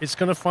right. It's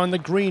going to find the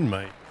green,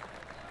 mate.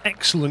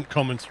 Excellent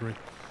commentary.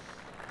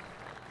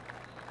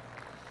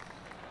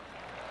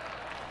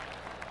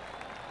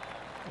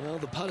 Well,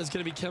 the putter's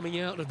going to be coming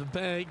out of the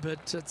bag,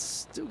 but it's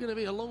still going to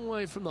be a long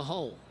way from the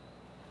hole.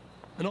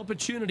 An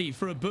opportunity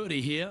for a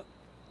birdie here.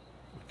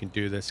 We can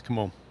do this. Come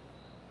on.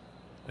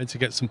 I need to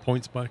get some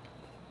points back.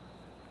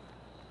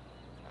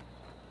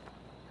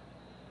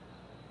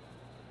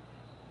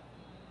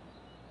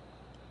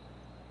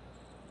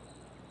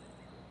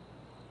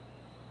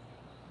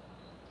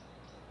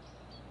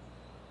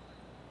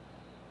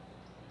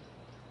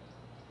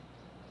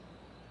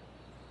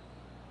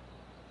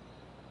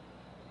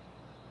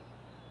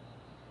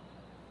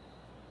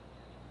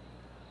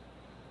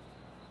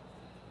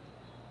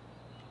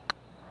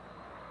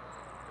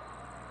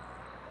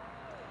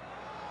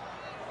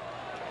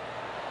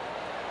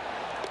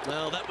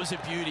 Well, that was a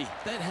beauty.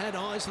 That had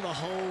eyes for the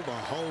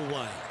whole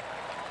way.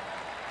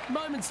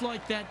 Moments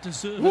like that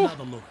deserve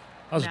another look.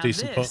 That was a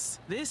decent putt.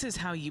 This is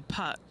how you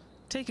putt.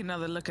 Take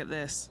another look at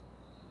this.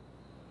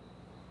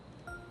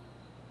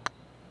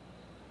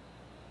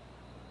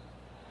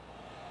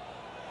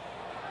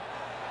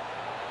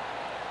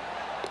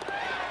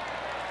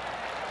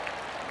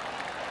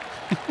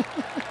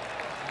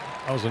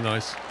 That was a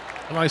nice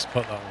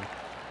putt, that one.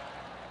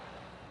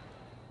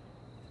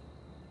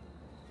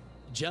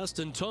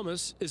 Justin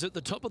Thomas is at the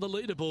top of the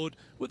leaderboard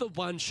with a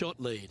one-shot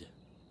lead.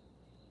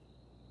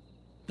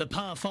 The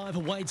par 5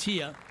 awaits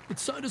here, but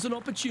so does an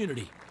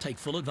opportunity. Take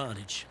full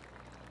advantage.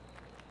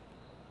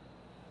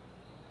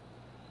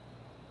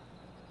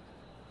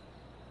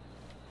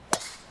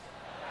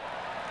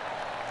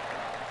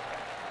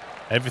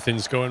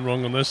 Everything's going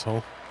wrong on this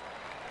hole.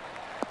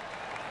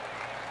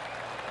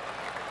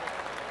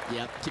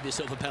 Yep, give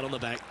yourself a pat on the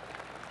back.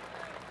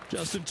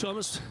 Justin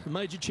Thomas,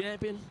 major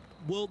champion,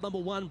 world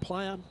 #1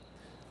 player,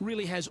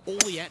 really has all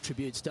the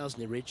attributes, doesn't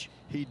he, Rich?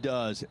 He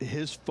does.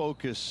 His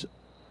focus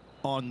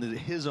on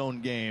his own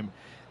game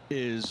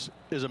is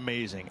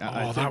amazing.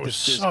 I think that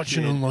was this such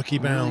an kid unlucky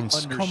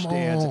bounce. really Come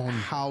understands on.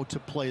 how to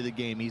play the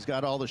game. He's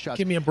got all the shots.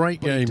 Give me a break,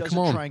 but he game. doesn't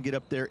Come on. try and get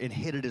up there and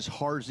hit it as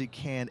hard as he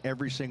can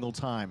every single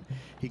time.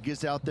 He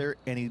gets out there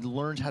and he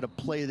learns how to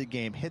play the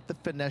game. Hit the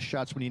finesse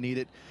shots when you need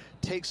it.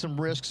 Take some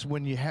risks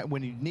when you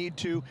need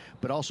to,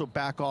 but also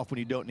back off when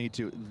you don't need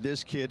to.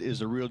 This kid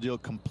is a real deal.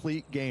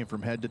 Complete game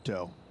from head to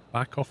toe.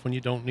 Back off when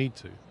you don't need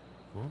to.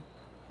 What?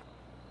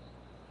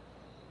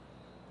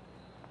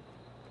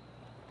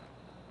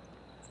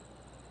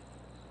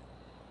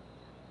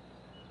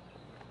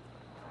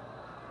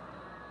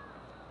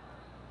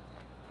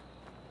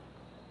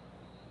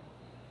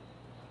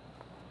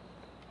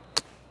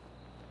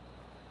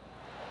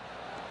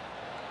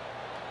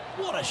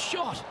 What a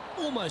shot!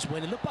 Almost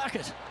went in the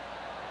bucket.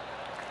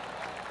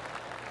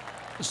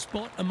 A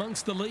spot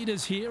amongst the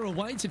leaders here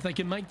awaits if they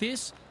can make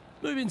this.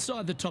 Move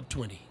inside the top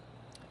 20.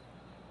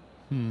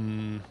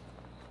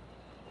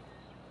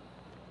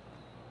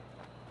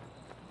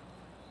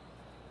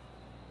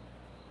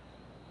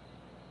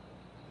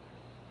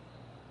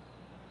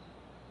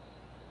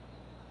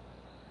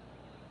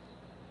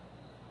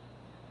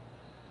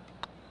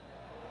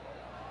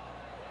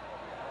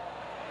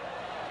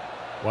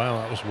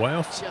 Wow, that was way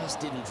off. Just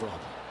didn't drop.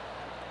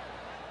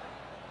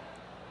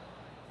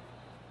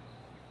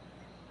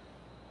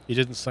 He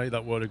didn't say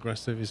that word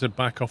aggressive. He said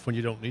back off when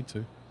you don't need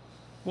to.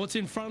 What's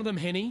in front of them,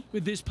 Henny,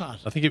 with this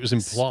putt? I think it was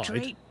implied.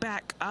 Straight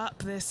back up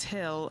this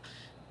hill.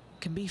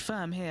 Can be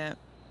firm here.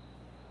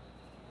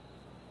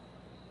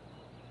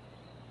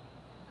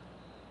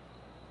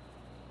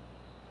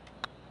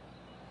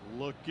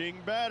 Looking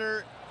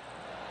better.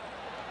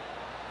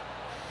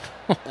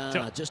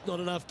 Just not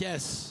enough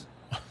gas.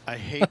 I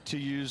hate to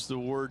use the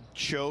word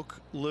choke,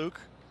 Luke,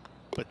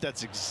 but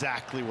that's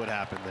exactly what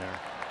happened there.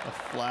 A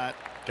flat.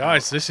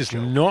 Guys, this is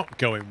not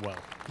going well.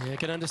 Yeah, I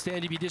can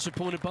understand you'd be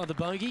disappointed by the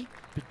bogey,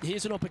 but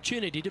here's an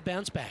opportunity to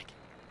bounce back.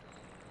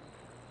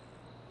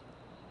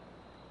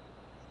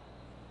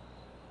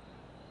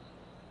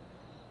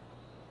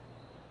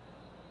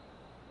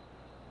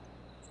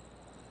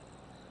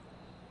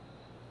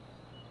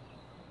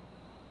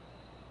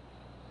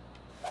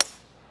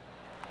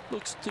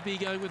 Looks to be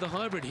going with a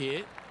hybrid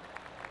here.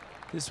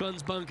 This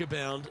one's bunker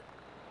bound.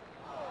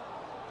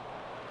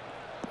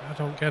 I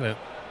don't get it.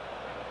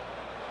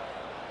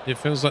 It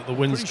feels like the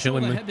wind's Pretty sure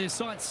killing they me. had their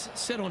sights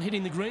set on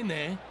hitting the green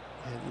there.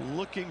 And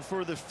looking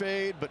for the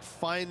fade, but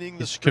finding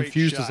the As straight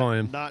confused shot. as I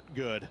am. Not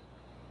good.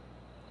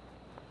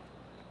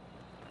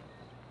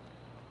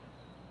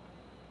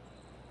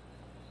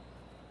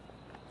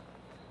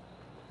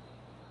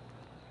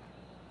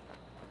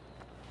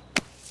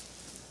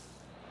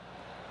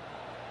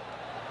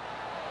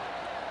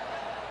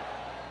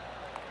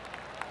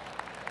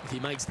 If he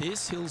makes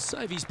this, he'll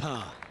save his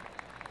par.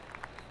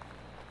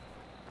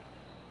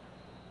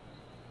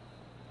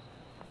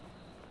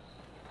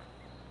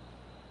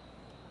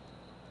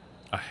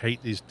 I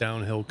hate these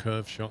downhill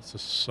curve shots. They're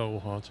so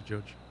hard to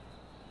judge.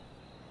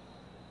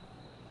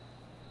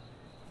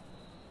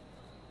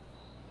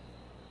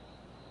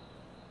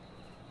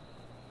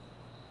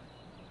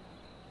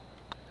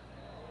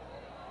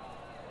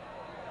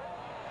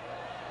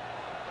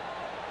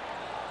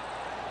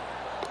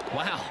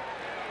 Wow,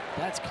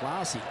 that's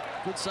classy.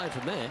 Good save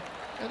from there.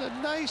 And a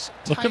nice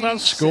Look at that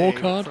save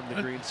scorecard. from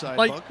the green side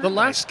Like bunker. the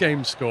last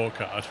game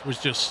scorecard was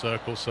just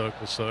circle,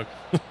 circle, circle.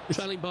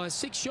 Trailing by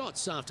 6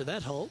 shots after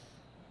that hole.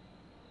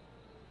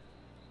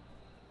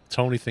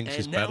 Tony thinks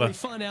he's And now better. we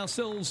find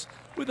ourselves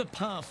with a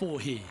par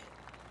 4 here.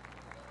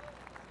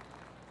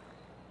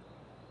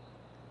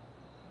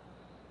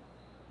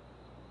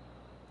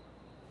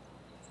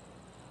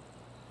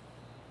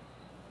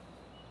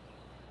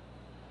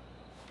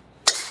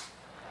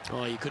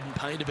 Oh, you couldn't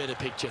paint a better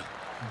picture.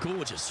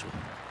 Gorgeous.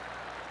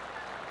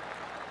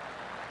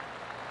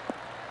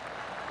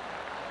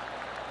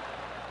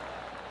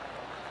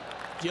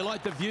 Do you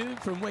like the view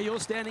from where you're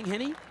standing,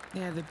 Henny?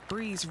 Yeah, the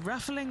breeze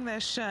ruffling their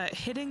shirt,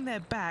 hitting their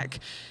back.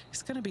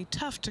 It's going to be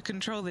tough to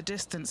control the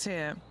distance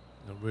here.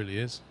 It really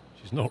is.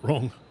 She's not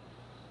wrong.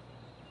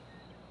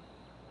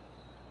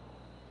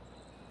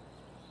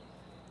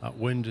 That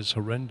wind is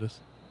horrendous.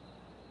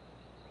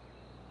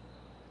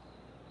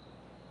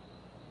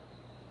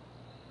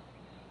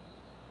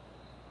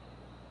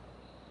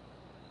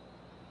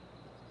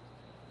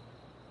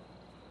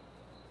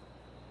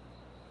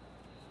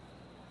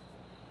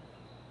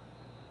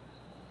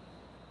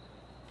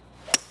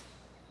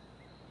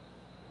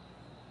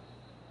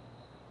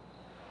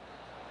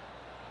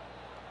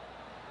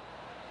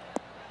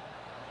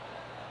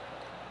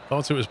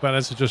 Thought it was better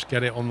to just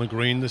get it on the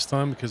green this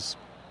time because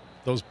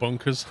those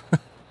bunkers.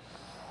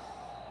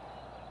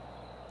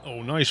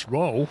 Oh, nice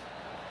roll.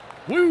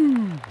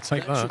 Woo! I'll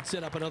take That should that.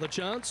 set up another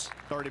chance.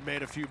 Already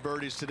made a few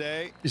birdies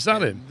today. Is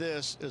that and him?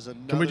 This is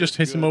another. Can we just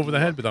hit him good over the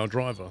head look. with our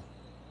driver?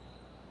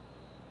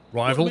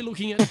 What Rival? are we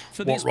looking at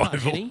for What this putt,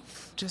 rival? Henny?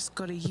 Just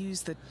got to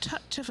use the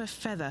touch of a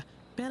feather.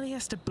 Barely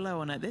has to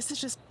blow on it. This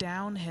is just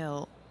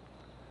downhill.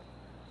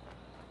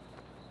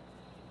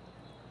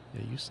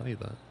 Yeah, you say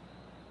that.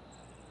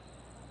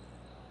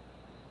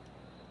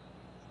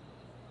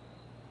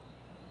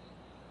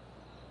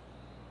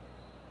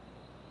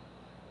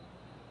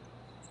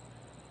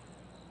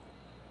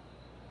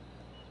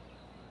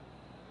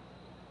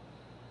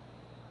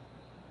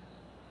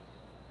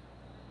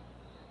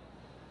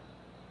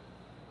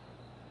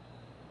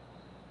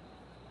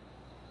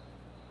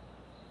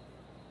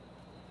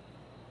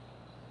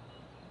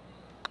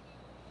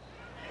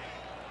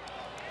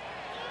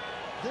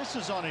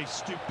 This is on a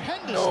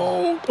stupendous.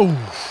 No.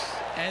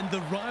 Oh. And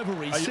the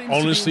rivalry I seems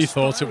honestly to be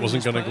thought it inspiring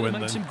wasn't this going to player go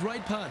in make then. some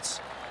great putts.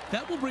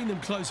 That will bring them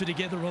closer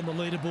together on the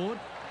leaderboard.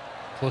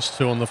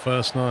 +2 on the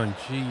first 9.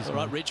 Jeez. All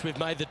right, man. Rich, we've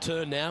made the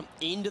turn now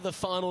into the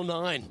final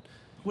 9.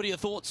 What are your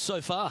thoughts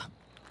so far?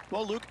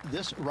 Well, Luke,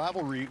 this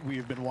rivalry we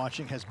have been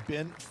watching has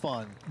been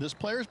fun. This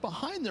player's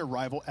behind their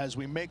rival as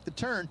we make the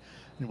turn,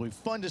 and it'll be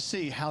fun to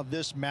see how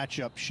this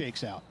matchup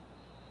shakes out.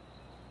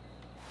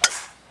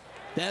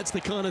 That's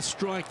the kind of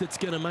strike that's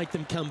going to make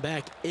them come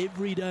back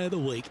every day of the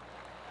week.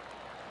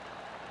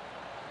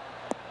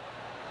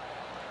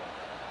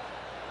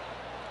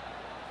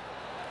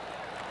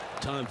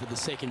 Time for the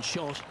second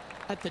shot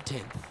at the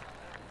 10th.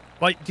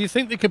 Like, do you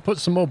think they could put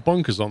some more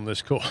bunkers on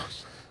this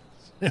course?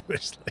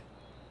 Seriously.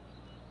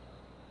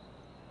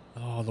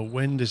 Oh, the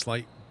wind is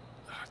like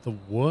the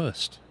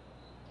worst.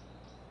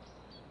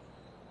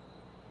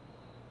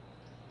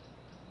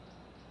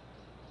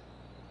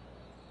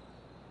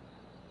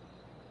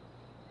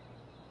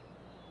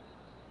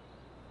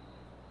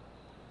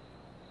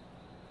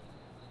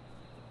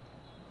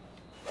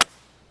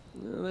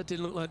 Well, that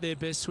didn't look like their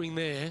best swing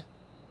there.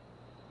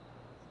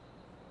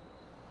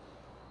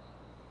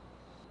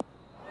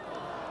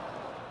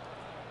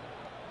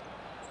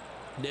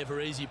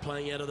 Never easy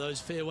playing out of those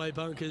fairway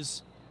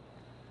bunkers.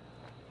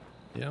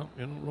 Yeah,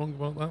 you're not wrong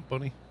about that,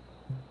 buddy.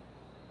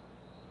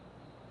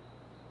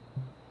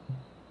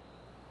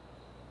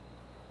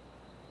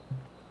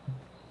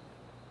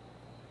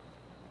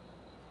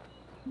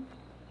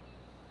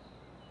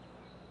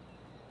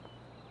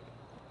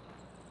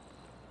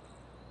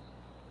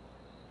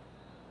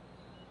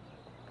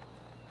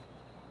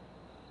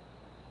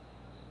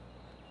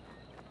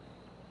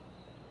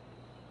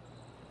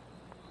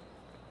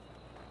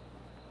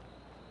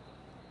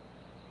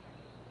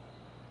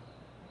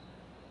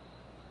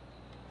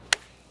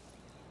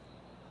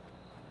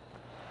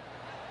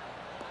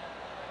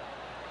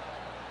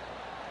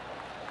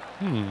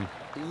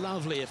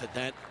 Lovely effort,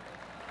 that.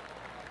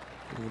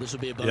 Oh, this will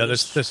be a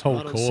bonus. Yeah, this whole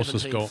Right on course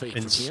has 17 got feet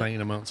from here.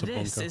 insane amounts of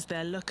This bunker. is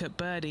their look at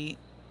birdie.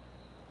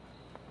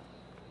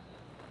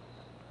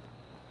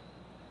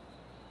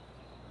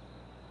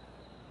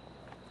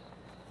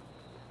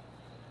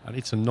 I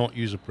need to not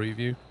use a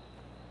preview.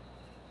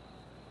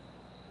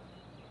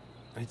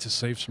 I need to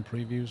save some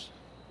previews.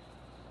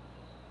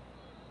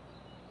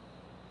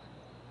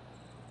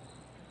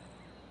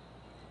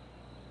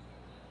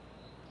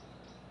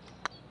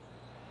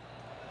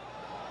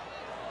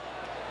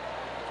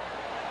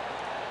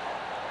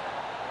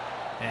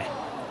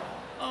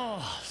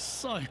 Oh,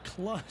 so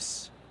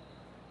close.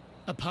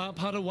 A par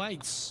putt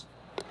awaits.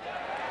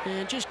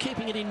 And just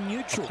keeping it in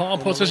neutral. Par on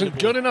the putt isn't leaderboard.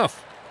 good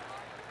enough.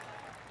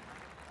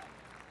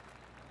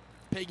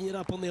 Pegging it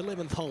up on the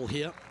 11th hole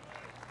here.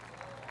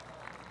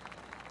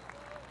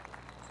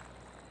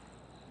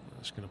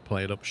 Just going to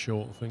play it up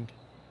short, I think.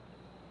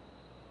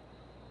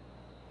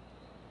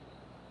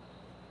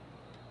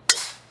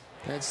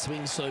 That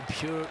swing so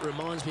pure, it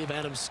reminds me of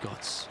Adam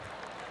Scott's.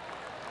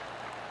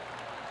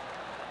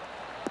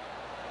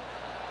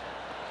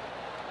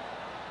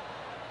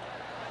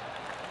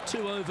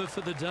 Two over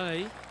for the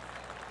day.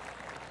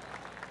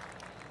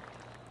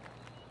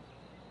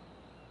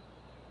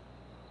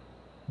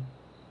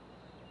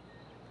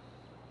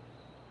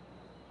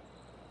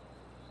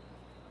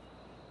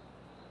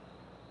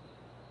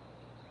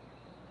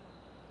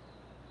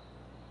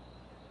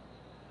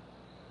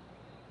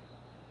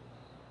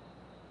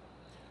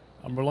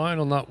 I'm relying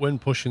on that wind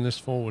pushing this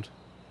forward.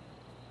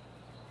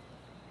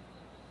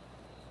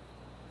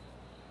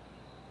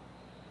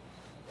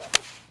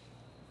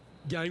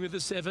 Going with the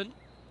 7.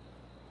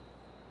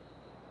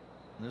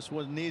 This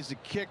one needs to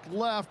kick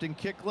left and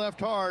kick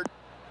left hard.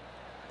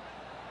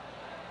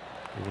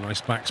 Ooh, nice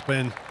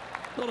backspin.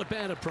 Not a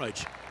bad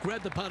approach.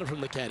 Grab the putter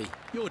from the caddy.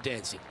 You're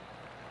dancing.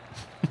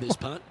 This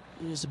putt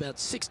is about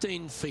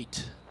 16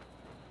 feet.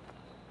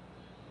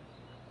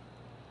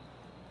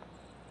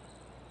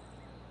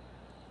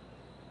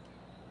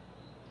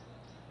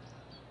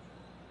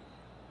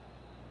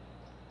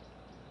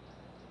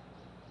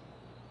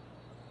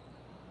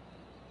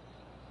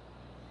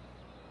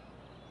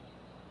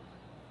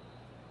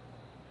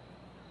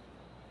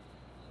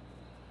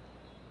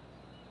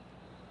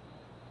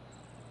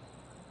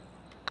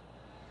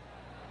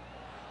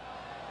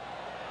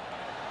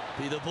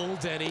 Be the ball,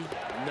 Danny.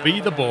 No,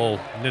 Be the ball.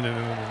 No.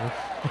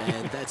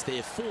 And that's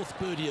their 4th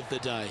birdie of the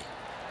day.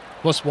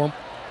 +1.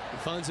 He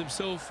finds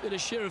himself in a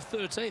share of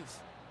 13th.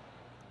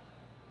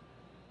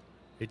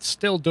 It's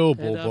still doable,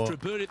 And after a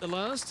but birdie at the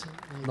last,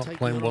 not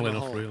playing well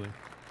enough, really.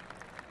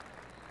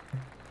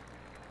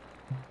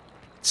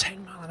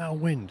 10-mile-an-hour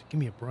wind.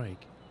 Give me a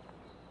break.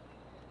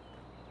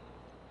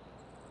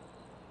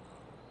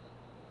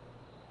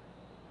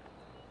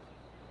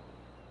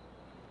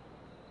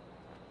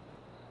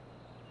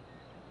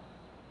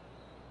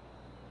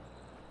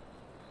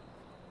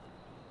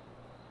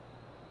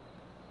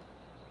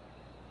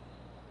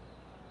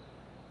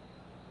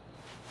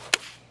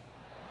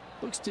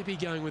 Looks to be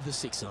going with the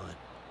 6-iron.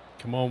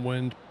 Come on,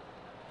 wind.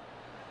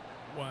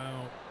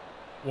 Wow.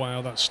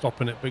 Wow, that's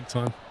stopping it big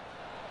time.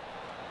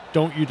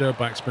 Don't you dare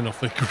backspin off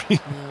the green.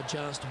 Now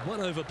just 1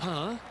 over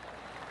par.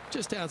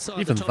 Just outside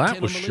Even the top that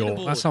 10 was on the short.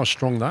 leaderboard. That's how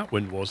strong that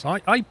wind was.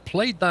 I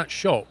played that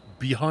shot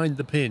behind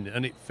the pin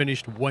and it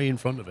finished way in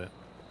front of it.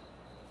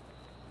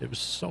 It was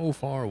so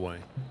far away.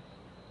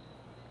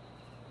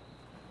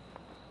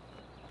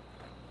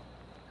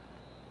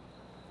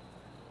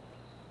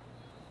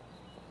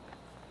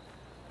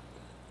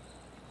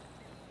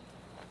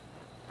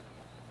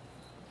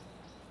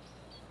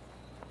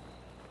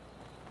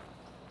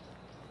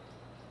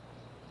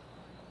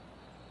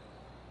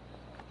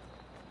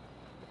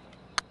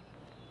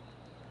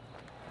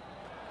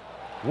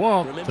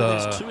 What Remember, the?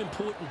 there's 2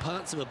 important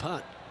parts of a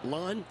putt: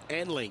 line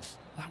and length.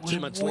 That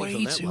Too went much length on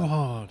way that too one.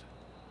 hard.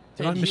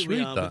 Did I And here we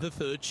misread are that? with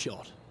the 3rd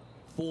shot.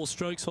 4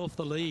 strokes off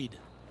the lead.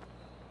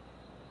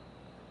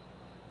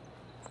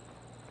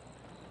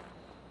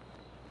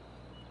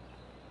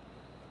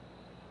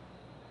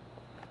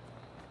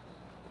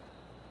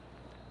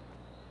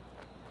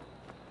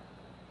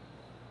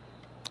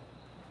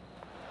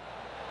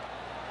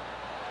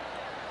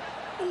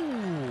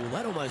 Ooh,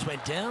 that almost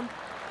went down.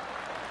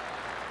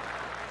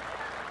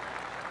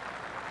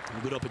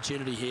 A good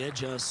opportunity here,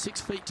 just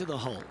 6 feet to the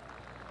hole.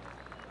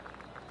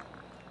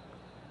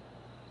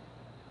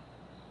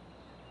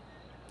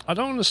 I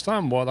don't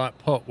understand why that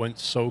putt went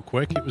so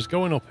quick. It was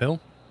going uphill.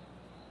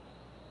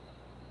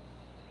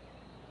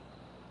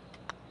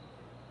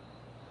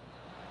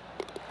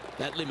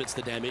 That limits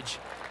the damage.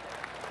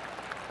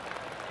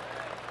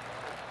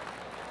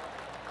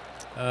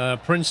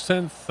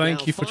 Princeton,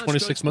 thank Now you for 5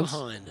 26 strokes months.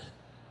 behind.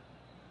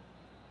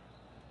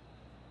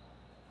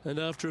 And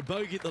after a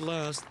bogey at the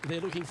last, they're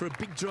looking for a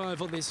big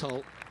drive on this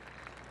hole.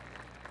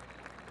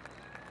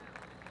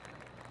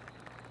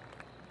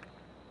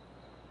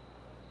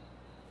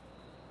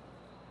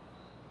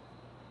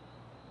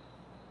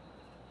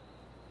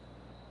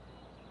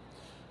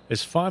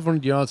 It's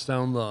 500 yards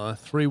down there.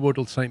 3 wood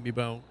will take me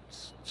about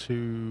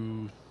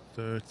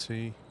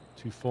 230,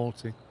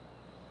 240.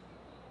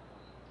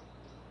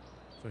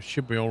 So it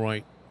should be all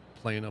right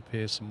playing up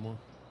here somewhere.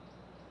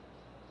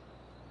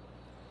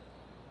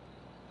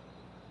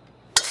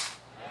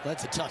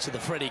 That's a touch of the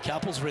Freddie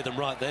Couples rhythm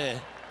right there.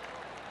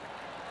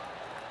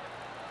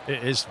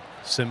 It is,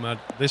 Simad.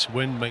 This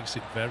wind makes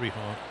it very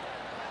hard.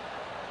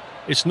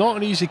 It's not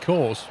an easy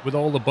course with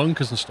all the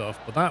bunkers and stuff,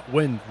 but that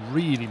wind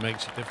really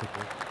makes it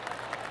difficult.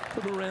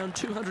 From around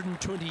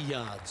 220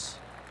 yards.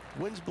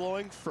 Wind's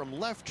blowing from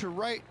left to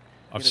right.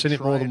 I've Gonna seen it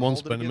try more and than once,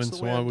 hold it Benjamin, against the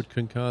so I wind. would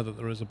concur that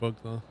there is a bug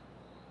there.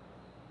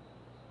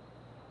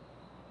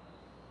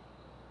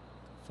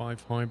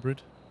 5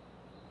 hybrid.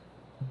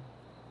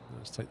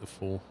 Let's take the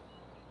 4.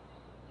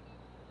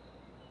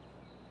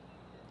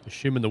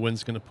 Assuming the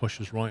wind's going to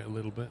push us right a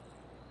little bit.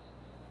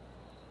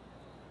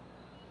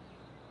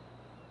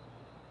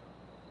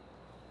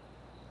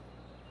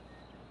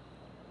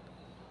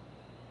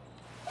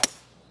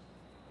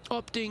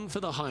 Opting for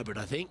the hybrid,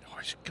 I think. Oh,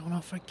 it's gone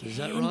off again. Is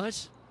that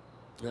right?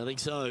 I think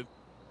so.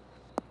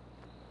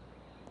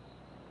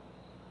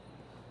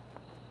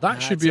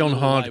 That should be That's a on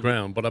little hard wavy.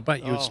 ground, but I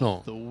bet you it's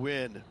not. The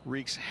wind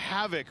wreaks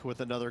havoc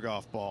with another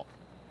golf ball.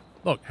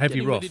 Look, heavy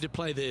Getting rough. ready to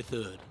play their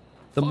third.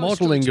 The 5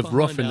 modelling strokes of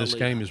rough in behind this our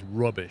game leader. is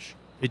rubbish.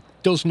 It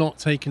does not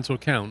take into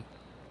account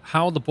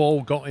how the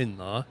ball got in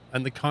there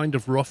and the kind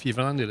of rough you've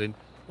landed in.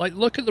 Like,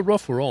 look at the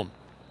rough we're on.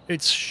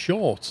 It's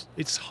short.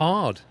 It's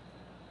hard.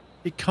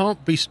 It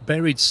can't be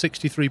buried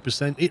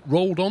 63%. It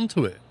rolled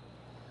onto it.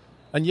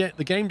 And yet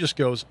the game just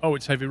goes, oh,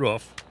 it's heavy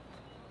rough.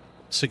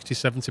 60,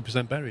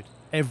 70% buried.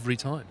 Every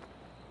time.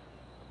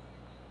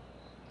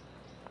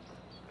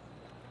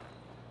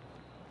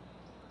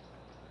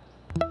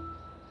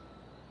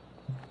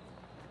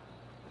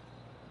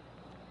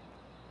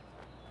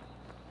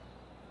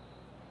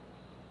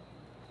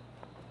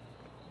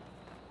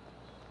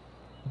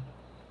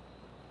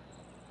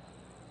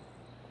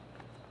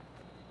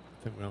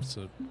 I think we have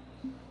to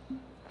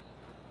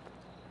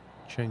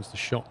change the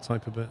shot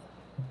type a bit.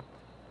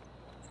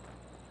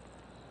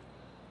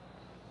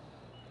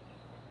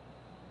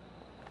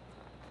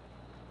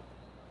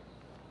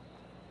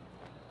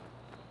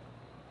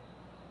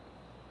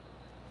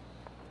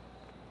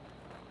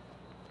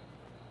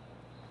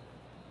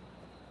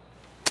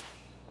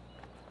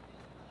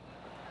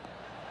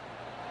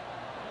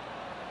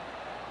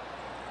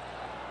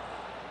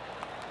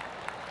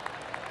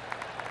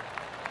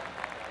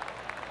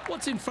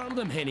 What's in front of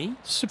them, Henny?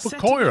 Super Setting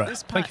up Coira.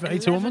 this Thank you putt for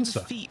 81 11 months.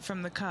 feet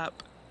from the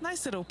cup.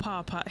 Nice little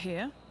par putt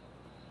here.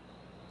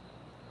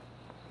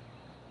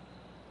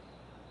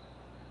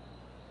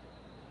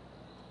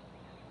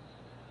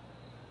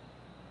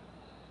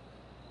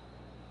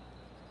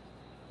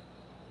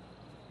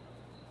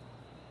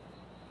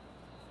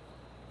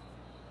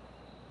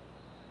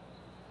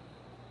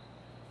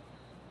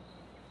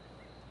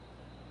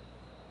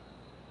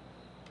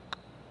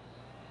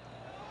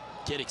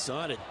 Get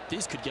excited.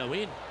 This could go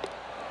in.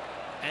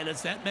 And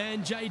it's that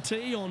man,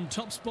 JT, on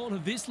top spot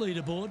of this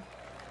leaderboard.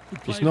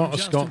 Good play He's not from a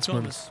Justin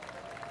Scotsman. Thomas.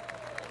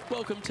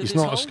 Welcome to He's this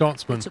not a hole.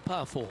 Scotsman. It's a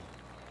par 4.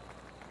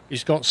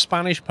 He's got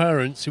Spanish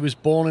parents. He was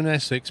born in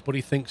Essex, but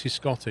he thinks he's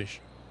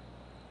Scottish.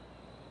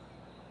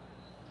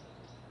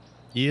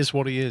 He is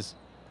what he is.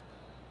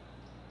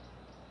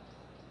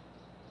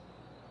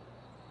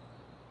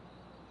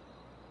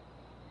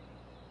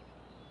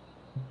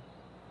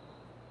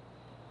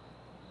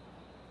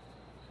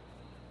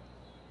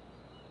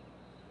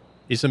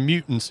 He's a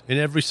mutant in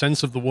every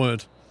sense of the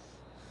word.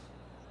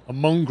 A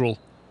mongrel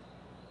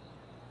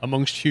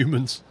amongst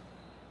humans.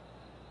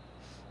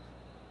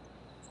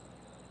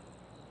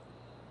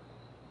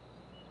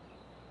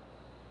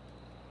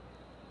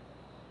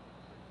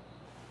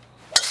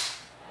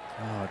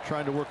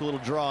 Trying to work a little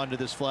draw into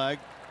this flag.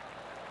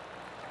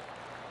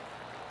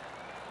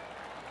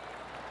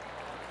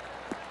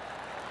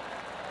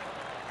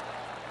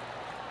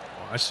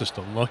 Oh, that's just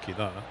unlucky,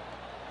 that.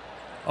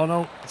 Oh,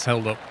 no. It's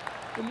held up.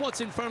 And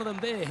what's in front of them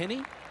there,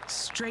 Henny?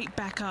 Straight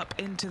back up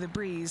into the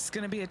breeze.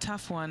 Going to be a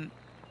tough one.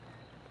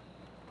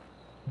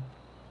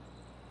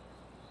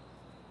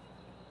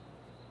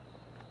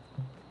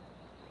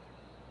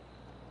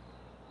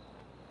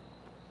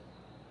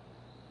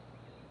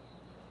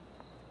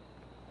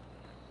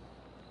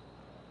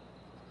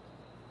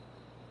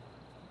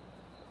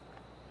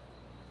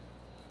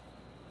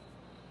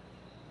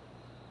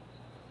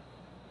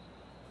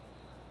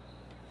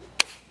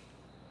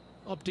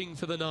 Opting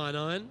for the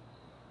 9-iron.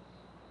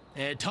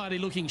 Tidy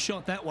looking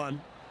shot, that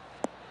one.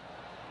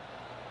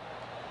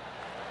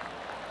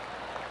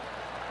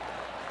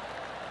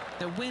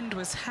 The wind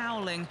was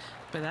howling,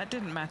 but that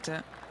didn't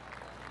matter.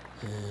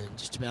 And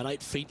just about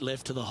 8 feet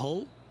left to the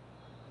hole.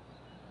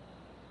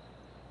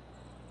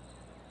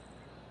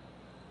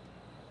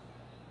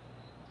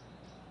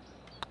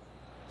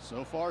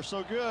 So far,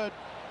 so good.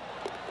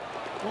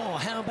 Oh,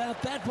 how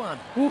about that one?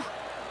 Whew.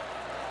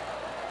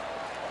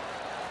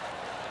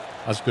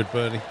 That's good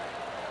birdie.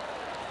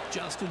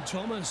 Justin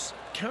Thomas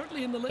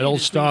currently in the lead. It all as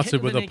we head started to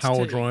with the a next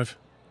power tee. drive.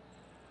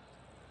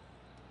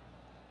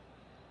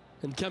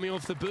 And coming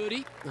off the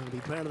birdie, they'll be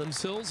proud of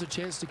themselves, a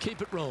chance to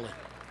keep it rolling.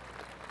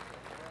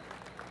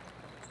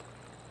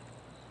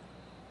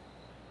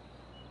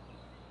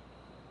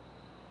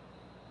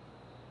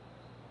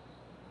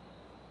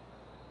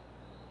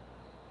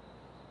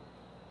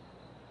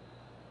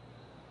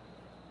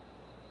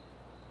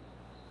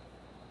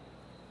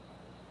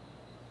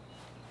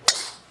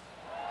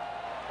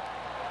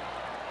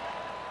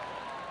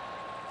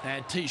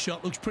 That tee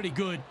shot looks pretty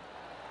good.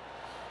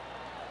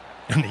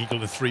 An eagle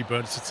with 3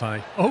 birds to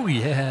tie. Oh,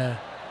 yeah.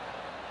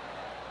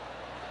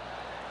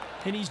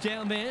 And he's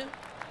down there.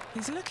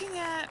 He's looking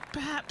at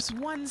perhaps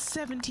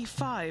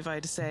 175,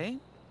 I'd say.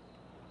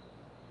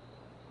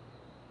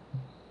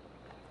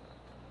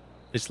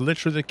 It's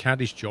literally the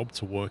caddy's job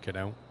to work it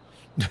out.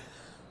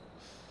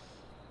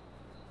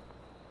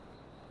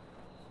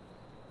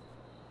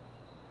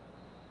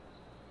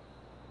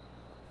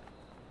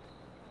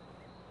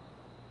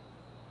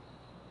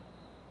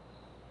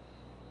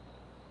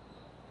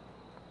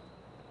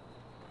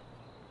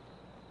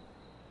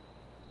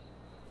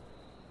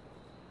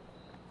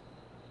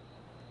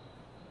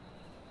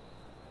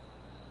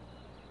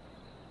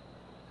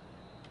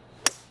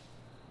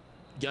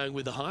 Going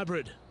with the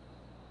hybrid.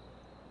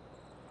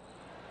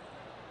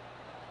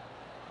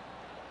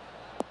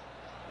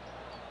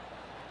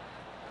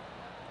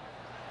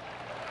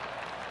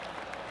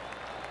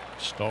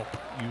 Stop,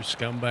 you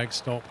scumbag,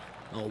 stop.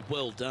 Oh,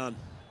 well done.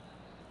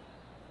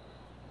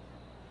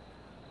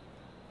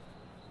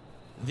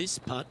 This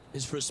putt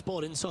is for a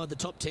spot inside the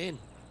top 10.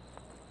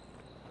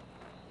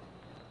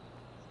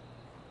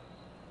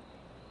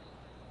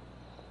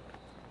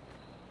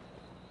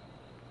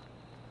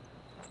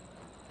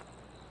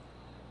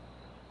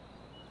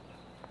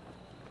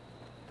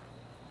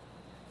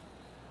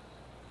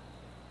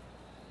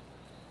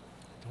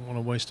 Don't want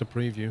to waste a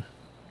preview.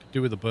 Could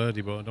do with a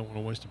birdie, but I don't want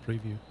to waste a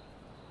preview.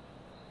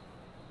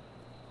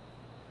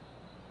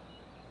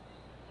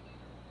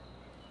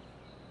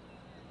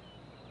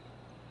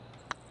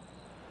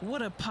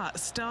 What a putt.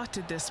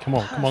 Started this Come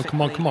on, come on,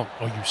 come on, come on.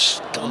 Oh, you Oh,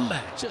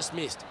 scumbag. just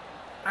missed.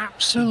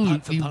 Absolutely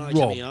Putt for par coming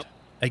robbed up.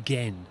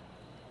 again.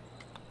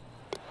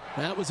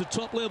 That was a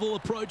top-level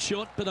approach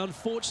shot, but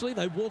unfortunately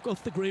they walk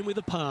off the green with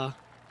a par.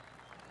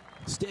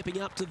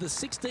 Stepping up to the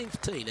 16th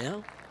tee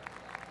now.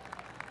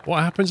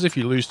 What happens if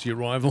you lose to your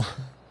rival?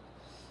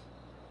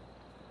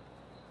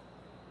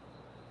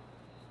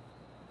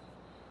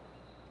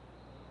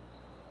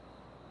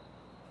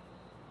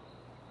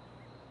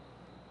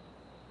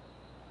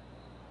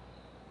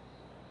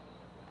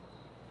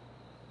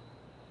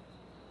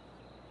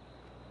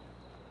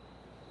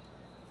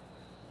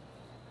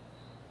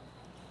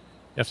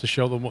 You have to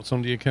show them what's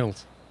under your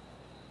kilt.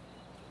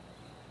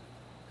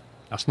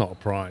 That's not a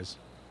prize.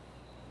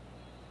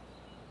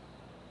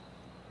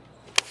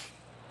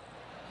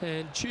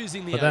 And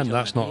choosing the For them, eight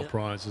that's iron not a here.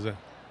 prize, is it?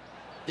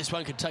 This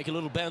one could take a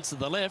little bounce to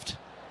the left.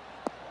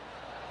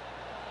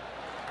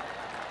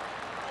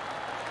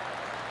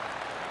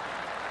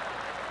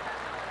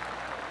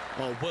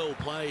 Oh, well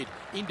played.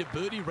 Into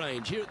birdie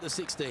range here at the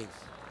 16th.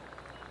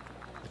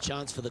 A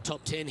chance for the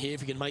top 10 here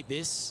if you can make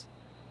this.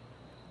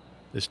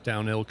 This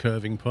downhill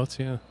curving putt,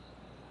 yeah.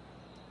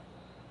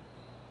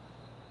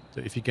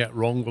 That if you get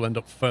wrong, will end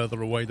up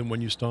further away than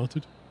when you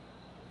started.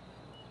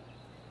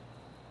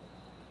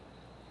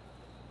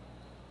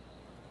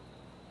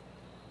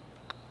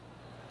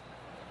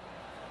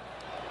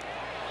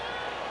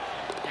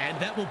 And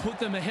that will put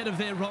them ahead of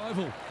their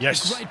rival.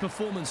 Yes. A great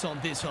performance on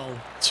this hole.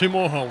 2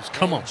 more holes,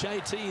 come on. And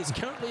JT is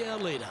currently our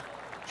leader.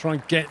 Try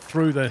and get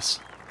through this.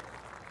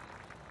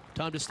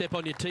 Time to step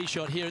on your tee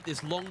shot here at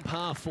this long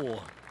par 4.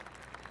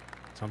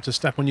 Time to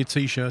step on your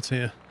t-shirt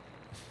here.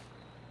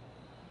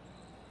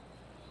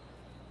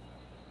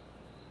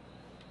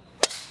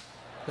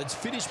 Let's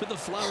finish with a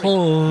flurry.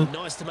 Oh.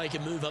 Nice to make a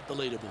move up the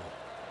leaderboard.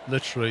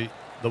 Literally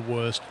the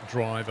worst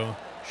driver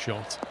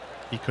shot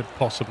he could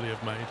possibly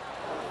have made.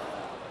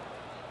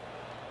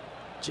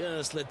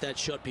 Just let that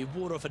shot be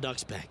water off a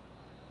duck's back.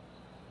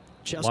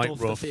 Just Light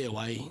off rough. the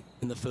fairway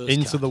in the first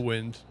Into cut. the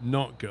wind,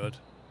 not good.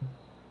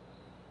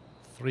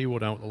 3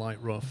 wood out the light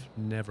rough,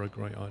 never a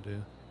great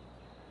idea.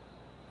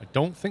 I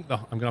don't think I'm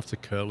going to have to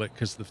curl it,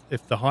 because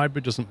if the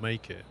hybrid doesn't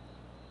make it,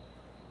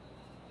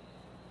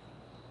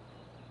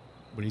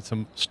 we need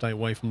to stay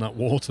away from that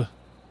water.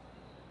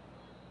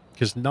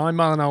 Because 9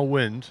 mile an hour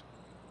wind,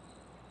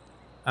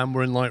 and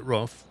we're in light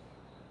rough,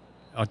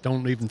 I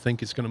don't even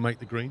think it's going to make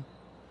the green.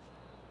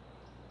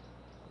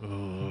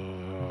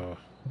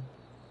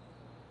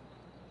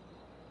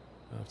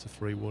 After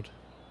 3 wood.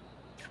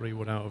 3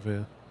 wood out of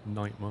here.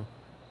 Nightmare.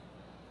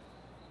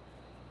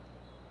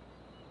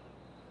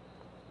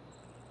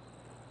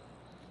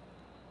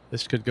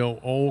 This could go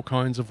all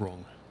kinds of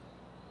wrong.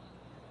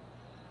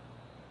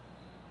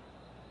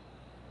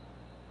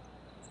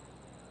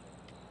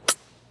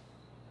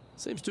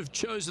 Seems to have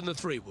chosen the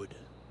 3 wood.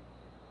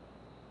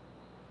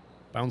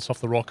 Bounce off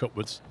the rock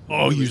upwards.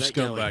 Oh, Where you was that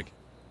scumbag. going?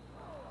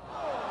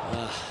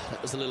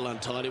 That was a little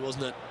untidy,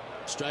 wasn't it?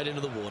 Straight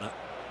into the water.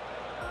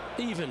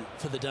 Even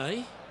for the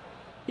day,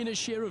 in a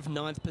share of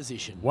 9th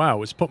position.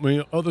 Wow, it's put me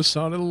on the other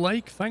side of the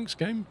lake. Thanks,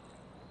 game.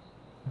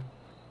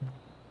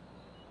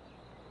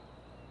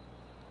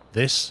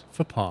 This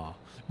for par.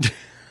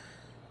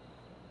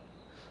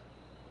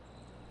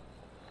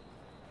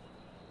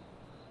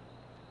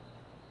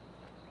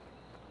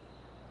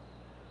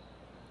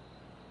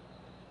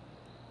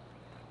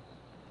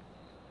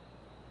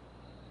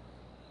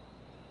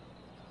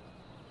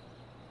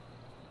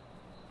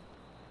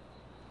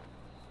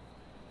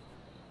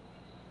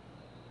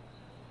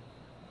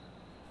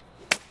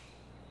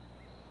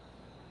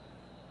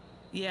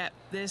 Yeah,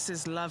 this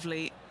is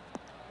lovely.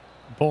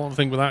 Important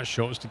thing with that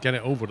shot is to get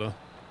it over there.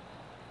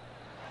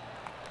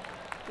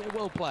 Yeah,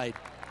 well played.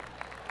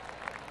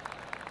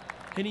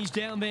 And he's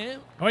down there.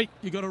 Right.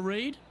 You got a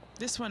read?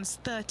 This one's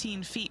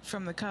 13 feet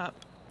from the cup.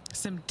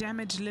 Some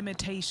damage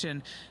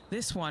limitation.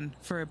 This one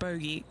for a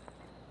bogey.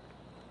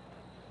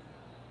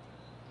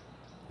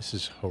 This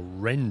is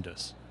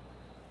horrendous.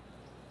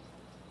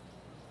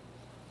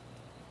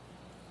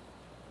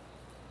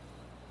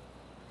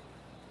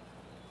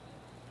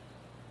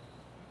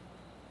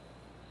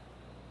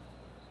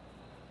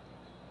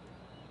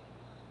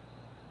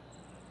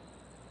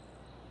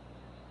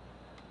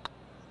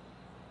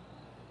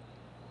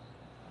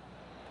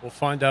 We'll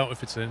find out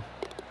if it's in.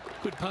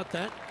 Good putt,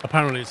 that.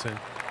 Apparently it's in.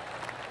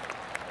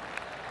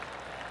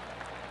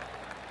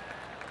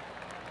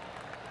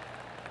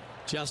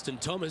 Justin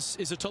Thomas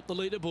is atop the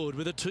leaderboard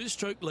with a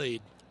 2-stroke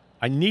lead.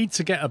 I need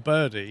to get a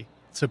birdie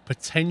to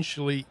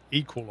potentially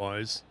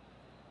equalise.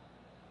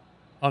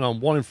 Oh no, I'm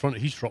one in front.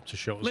 He's dropped a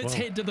shot as Let's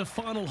well. head to the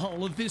final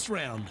hole of this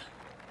round.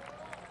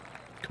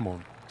 Come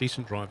on.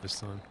 Decent drive this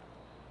time.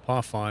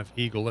 Par 5.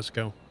 Eagle. Let's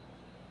go.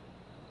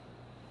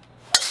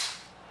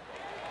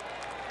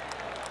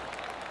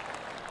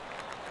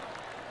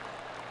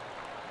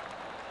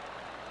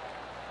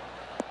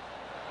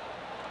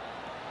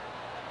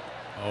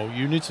 Oh,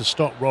 you need to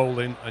stop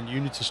rolling, and you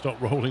need to stop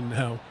rolling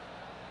now.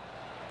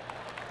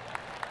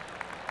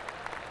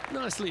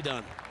 Nicely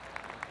done.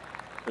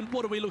 And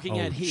what are we looking Oh,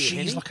 at here,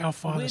 Henny? jeez, look how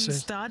far this Wind's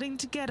is. starting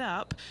to get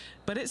up,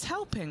 but it's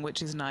helping,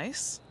 which is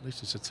nice. At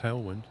least it's a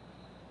tailwind.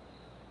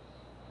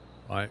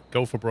 Right,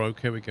 go for broke.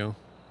 Here we go.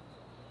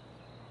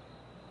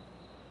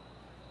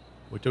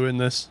 We're doing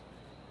this.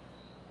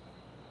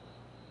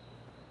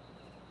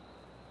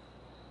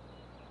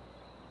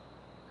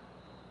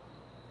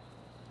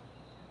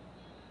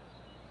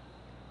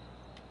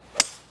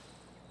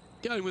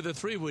 Going with a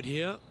 3-wood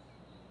here.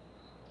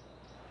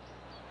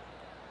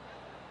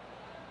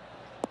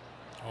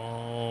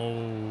 Oh,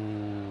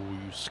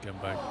 you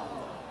scumbag.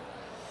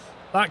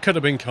 That could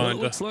have been Well, it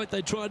kinder. looks like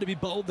they tried to be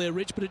bold there,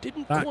 Rich, but it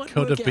didn't That quite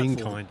could work have been out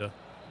for them. kinder.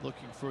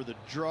 Looking for the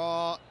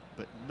draw,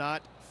 but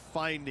not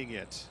finding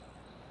it.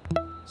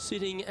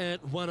 Sitting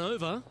at 1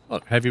 over.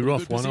 Look, heavy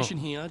rough, Good why not? position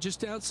here,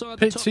 just outside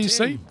Pit the top TC,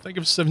 10. thank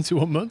you for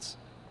 71 months.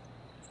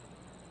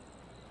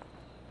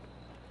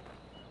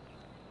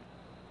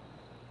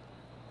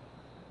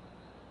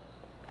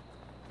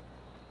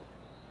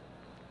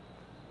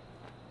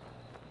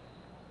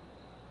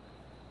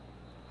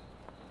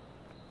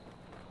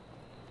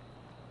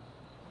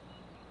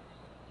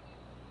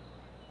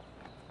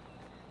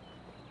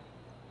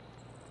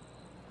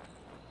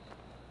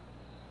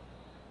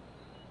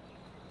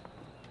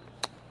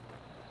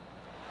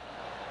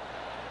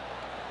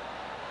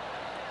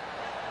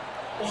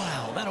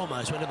 Wow, that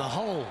almost went in the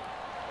hole.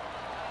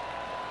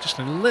 Just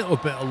a little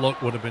bit of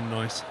luck would have been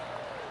nice.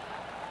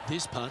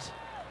 This putt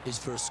is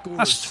for a score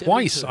That's of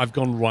twice 72. I've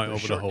gone right The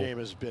over the short hole. game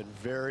has been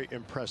very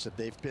impressive.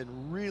 They've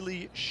been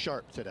really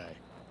sharp today.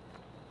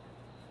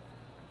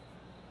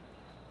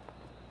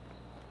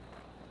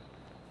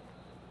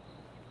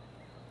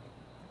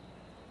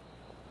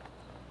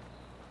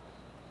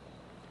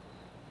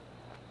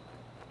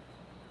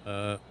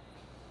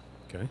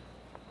 Okay.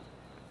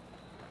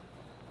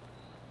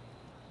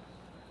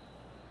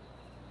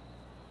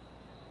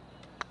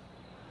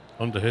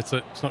 Underhit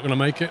it. It's not going to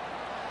make it.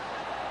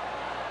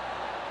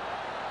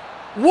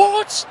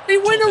 What?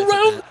 It went Top effort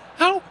around.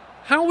 there.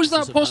 How was This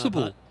that is a par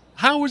possible? putt.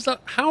 How is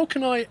that? How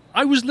can I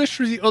was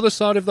literally the other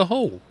side of the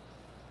hole.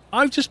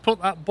 I've just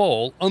put that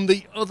ball on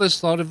the other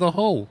side of the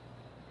hole.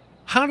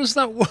 How does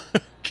that work?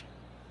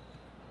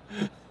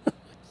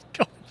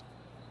 God.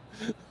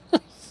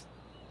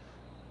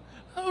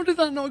 How did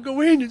that not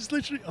go in? It's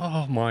literally...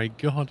 Oh, my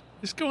God.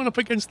 It's going up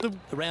against the...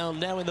 The round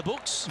now in the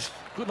books.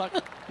 Good luck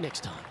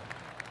next time.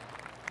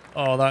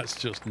 Oh, that's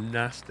just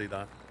nasty,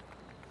 that.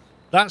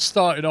 That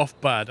started off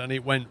bad, and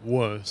it went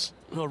worse.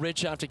 Well,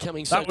 Rich, after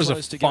coming so That was a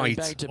close to going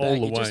fight back to all back,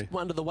 the you way. just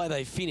wonder the way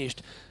they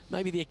finished.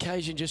 Maybe the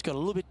occasion just got a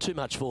little bit too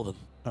much for them.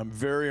 I'm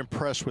very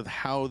impressed with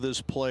how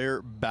this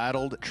player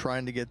battled,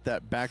 trying to get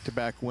that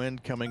back-to-back win,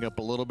 coming up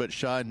a little bit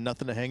shy.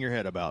 Nothing to hang your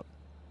head about.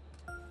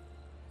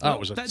 That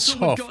was a That's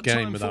all we've tough got game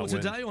time with for that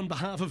win. today. On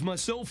behalf of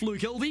myself, Luke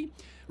Elvey,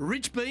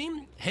 Rich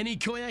Beam, Henny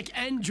Koyak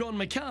and John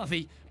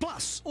McCarthy,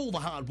 plus all the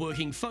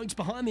hard-working folks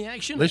behind the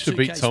action They at should 2K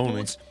beat Tony.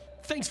 Sports.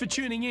 Thanks for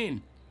tuning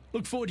in.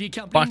 Look forward to your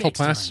company Battle next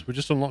Pass. time. We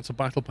just unlocked a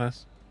Battle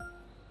Pass.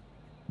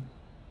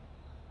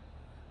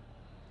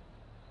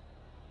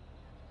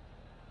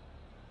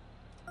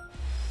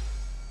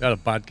 We had a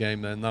bad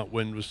game then. That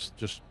wind was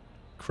just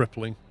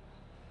crippling.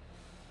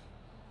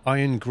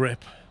 Iron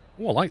grip.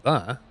 Oh, I like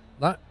that.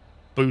 That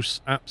boosts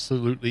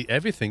absolutely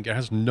everything. It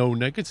has no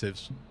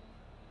negatives.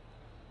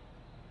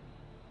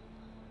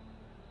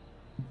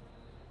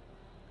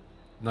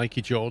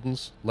 Nike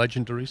Jordans.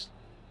 Legendaries.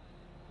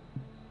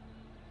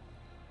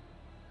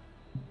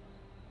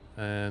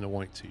 And a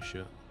white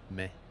t-shirt.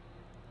 Meh.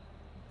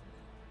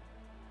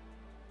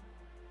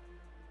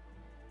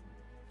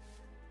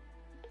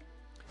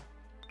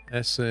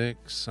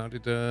 Essex,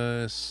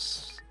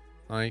 Adidas,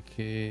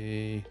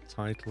 Nike,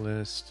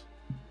 Titleist.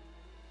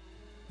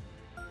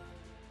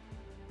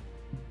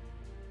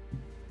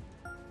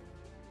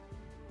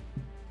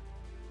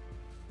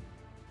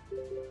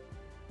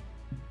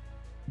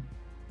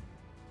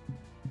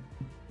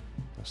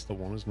 That's the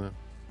one, isn't it?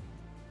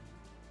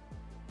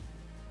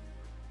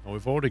 Oh,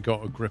 we've already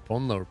got a grip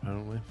on there,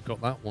 apparently. We've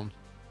got that one.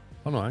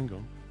 Oh, no, hang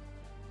on.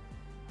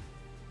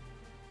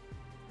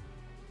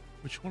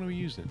 Which one are we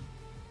using?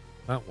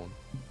 That one.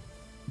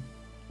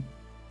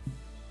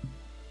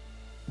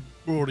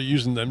 We're already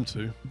using them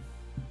two.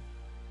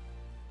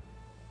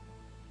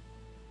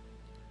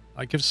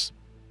 That gives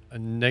a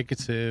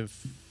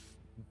negative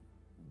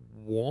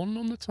 1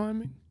 on the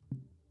timing.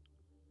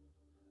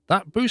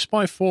 That boosts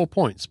by 4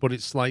 points, but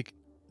it's like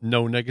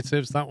no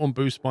negatives. That one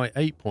boosts by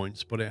 8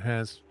 points, but it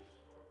has...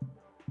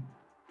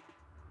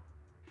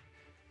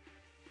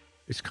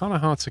 It's kind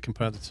of hard to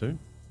compare the two.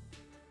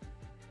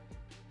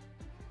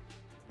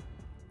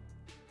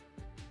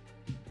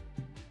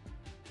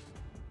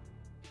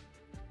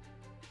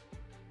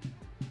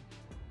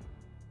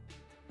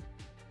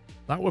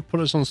 That would put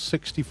us on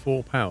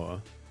 64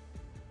 power.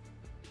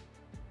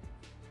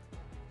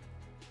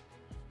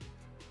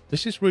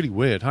 This is really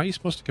weird. How are you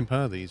supposed to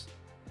compare these?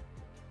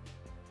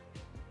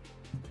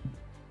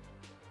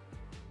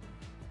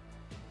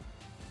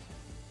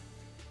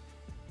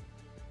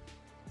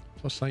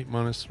 +8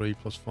 -3,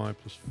 +5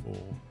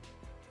 +4.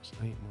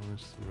 +8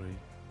 -3.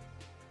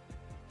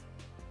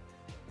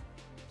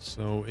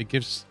 So it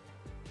gives...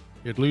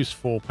 You'd lose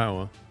 4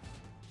 power.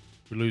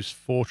 We lose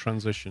 4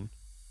 transition.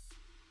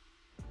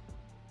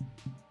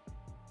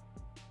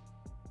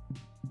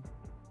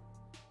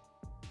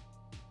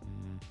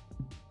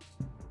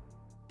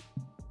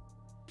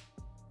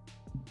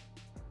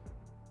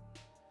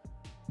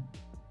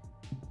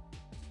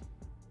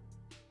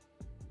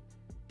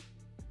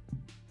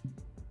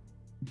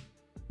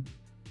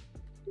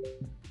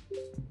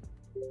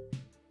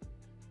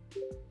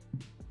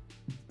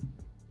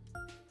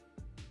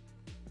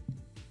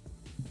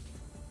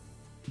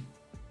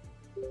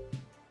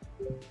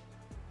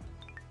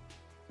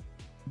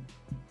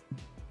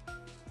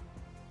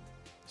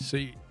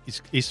 See,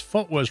 his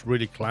footwear's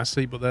really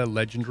classy, but they're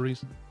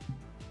legendaries.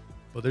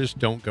 But they just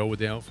don't go with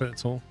the outfit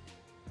at all.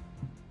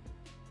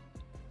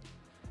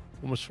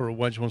 One was for a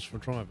wedge, one's for a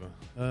driver.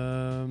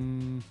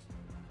 Hang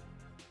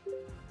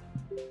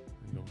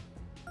on.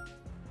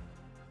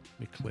 Let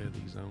me clear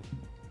these out.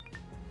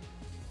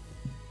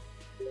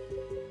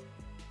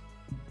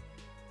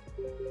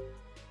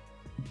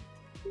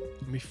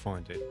 Let me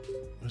find it.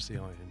 Where's the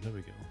iron? There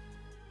we go.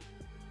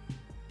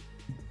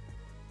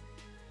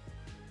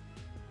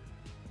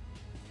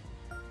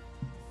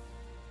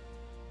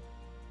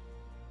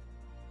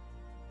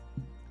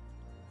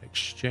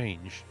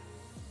 Exchange.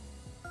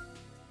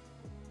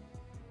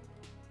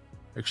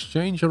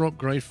 Exchange or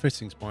upgrade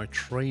fittings by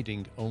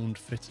trading owned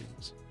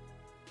fittings.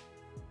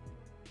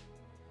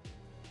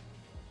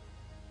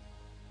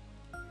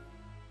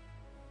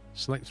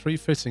 Select 3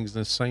 fittings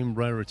in the same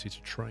rarity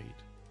to trade.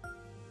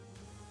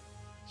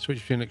 Switch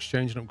between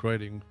exchange and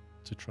upgrading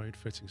to trade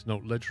fittings.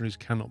 No, legendaries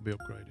cannot be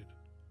upgraded.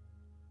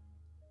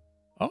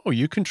 Oh,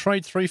 you can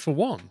trade 3 for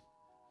 1.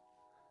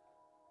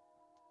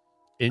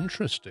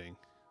 Interesting.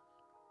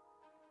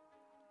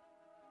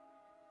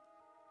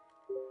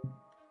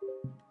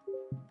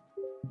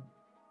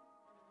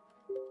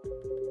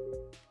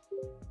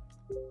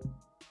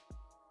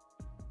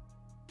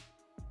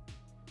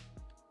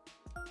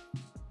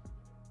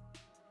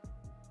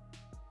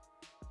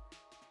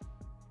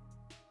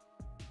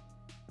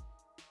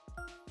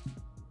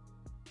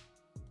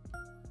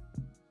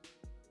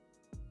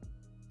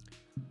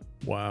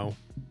 Wow.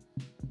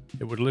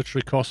 It would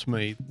literally cost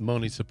me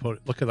money to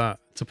put... Look at that.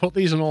 To put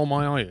these on all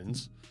my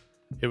irons,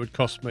 it would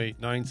cost me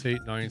 90,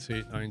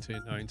 90, 90,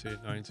 90,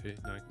 90,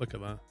 90. Look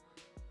at that.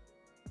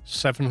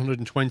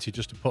 720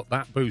 just to put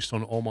that boost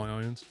on all my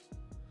irons.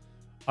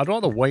 I'd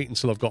rather wait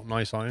until I've got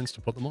nice irons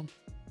to put them on.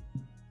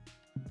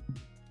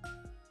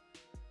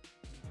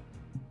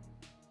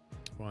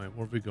 Right,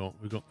 what have we got?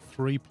 We've got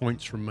 3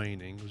 points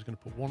remaining. I was going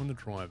to put 1 on the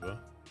driver.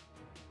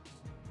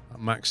 That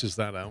maxes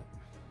that out.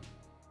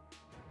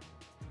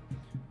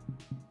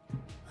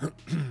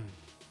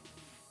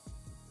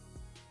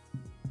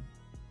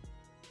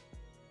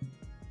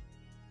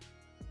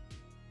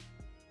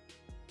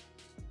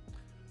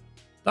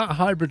 That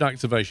hybrid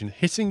activation,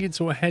 hitting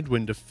into a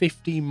headwind of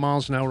 15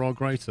 miles an hour or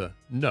greater.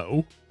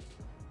 No.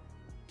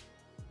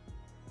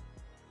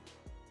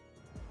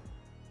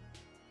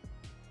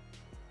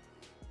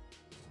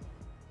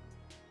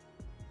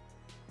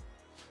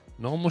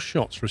 Normal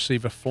shots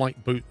receive a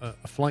flight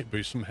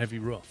boost from heavy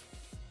rough.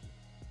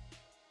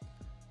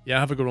 Yeah,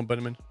 have a good one,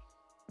 Benjamin.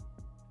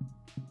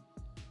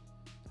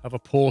 Have a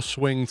poor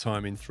swing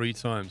time in 3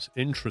 times.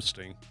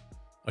 Interesting.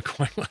 I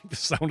quite like the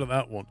sound of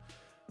that one.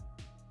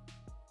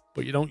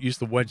 But you don't use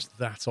the wedge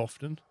that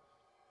often.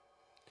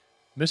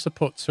 Miss a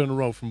putt 2 in a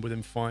row from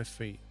within 5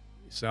 feet.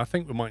 So I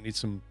think we might need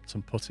some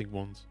putting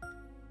ones.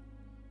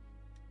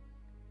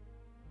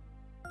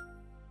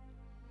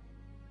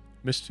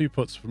 Miss 2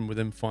 putts from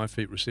within 5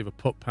 feet. Receive a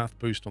putt path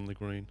boost on the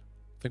green.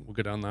 I think we'll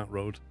go down that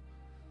road.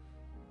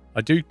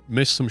 I do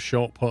miss some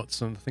short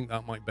putts, and I think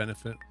that might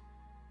benefit.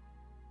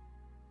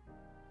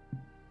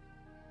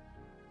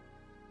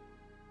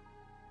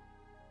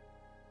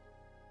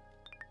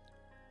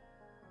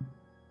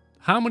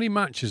 How many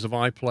matches have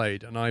I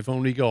played and I've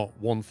only got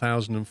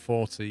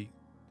 1,040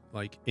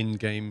 like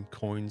in-game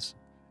coins?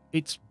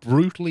 It's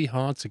brutally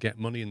hard to get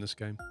money in this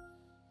game.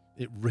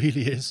 It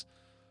really is.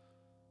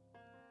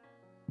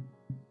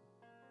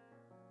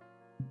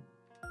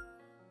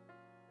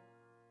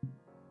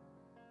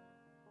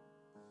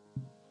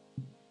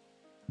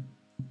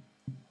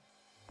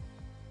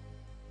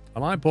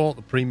 And I bought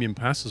the premium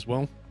pass as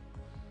well.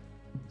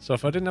 So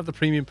if I didn't have the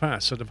premium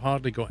pass, I'd have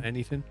hardly got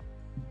anything.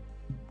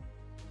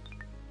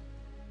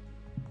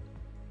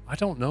 I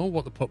don't know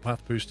what the putt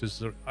path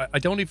boosters are. I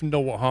don't even know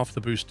what half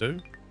the boosts do.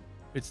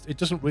 It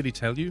doesn't really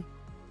tell you.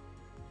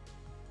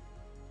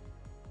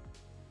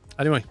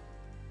 Anyway.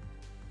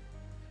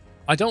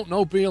 I don't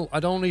know, Beal. I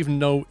don't even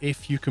know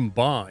if you can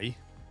buy...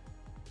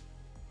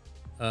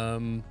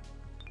 I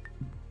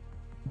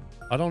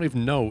don't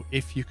even know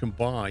if you can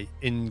buy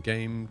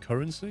in-game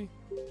currency.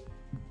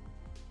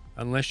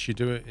 Unless you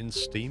do it in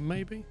Steam,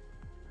 maybe?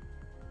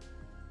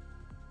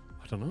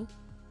 I don't know.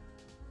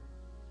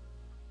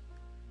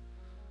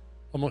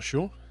 I'm not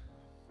sure.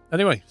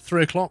 Anyway,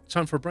 3 o'clock,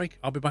 time for a break.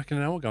 I'll be back in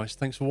an hour, guys.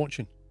 Thanks for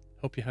watching.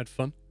 Hope you had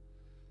fun.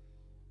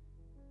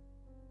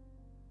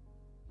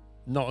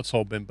 Not at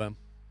all, Bim Bam.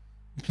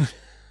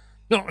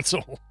 Not at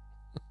all.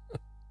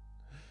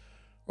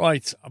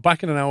 Right,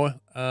 back in an hour.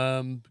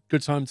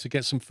 Good time to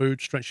get some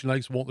food, stretch your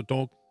legs, walk the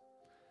dog,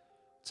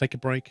 take a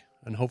break,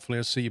 and hopefully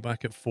I'll see you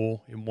back at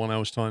 4 in 1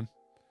 hour's time.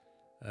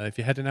 If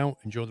you're heading out,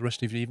 enjoy the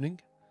rest of your evening.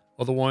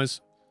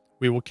 Otherwise,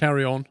 we will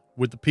carry on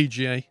with the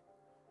PGA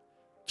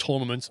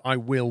tournament. I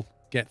will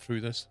get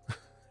through this.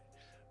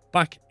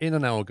 Back in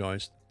an hour,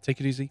 guys. Take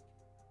it easy.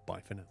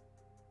 Bye for now.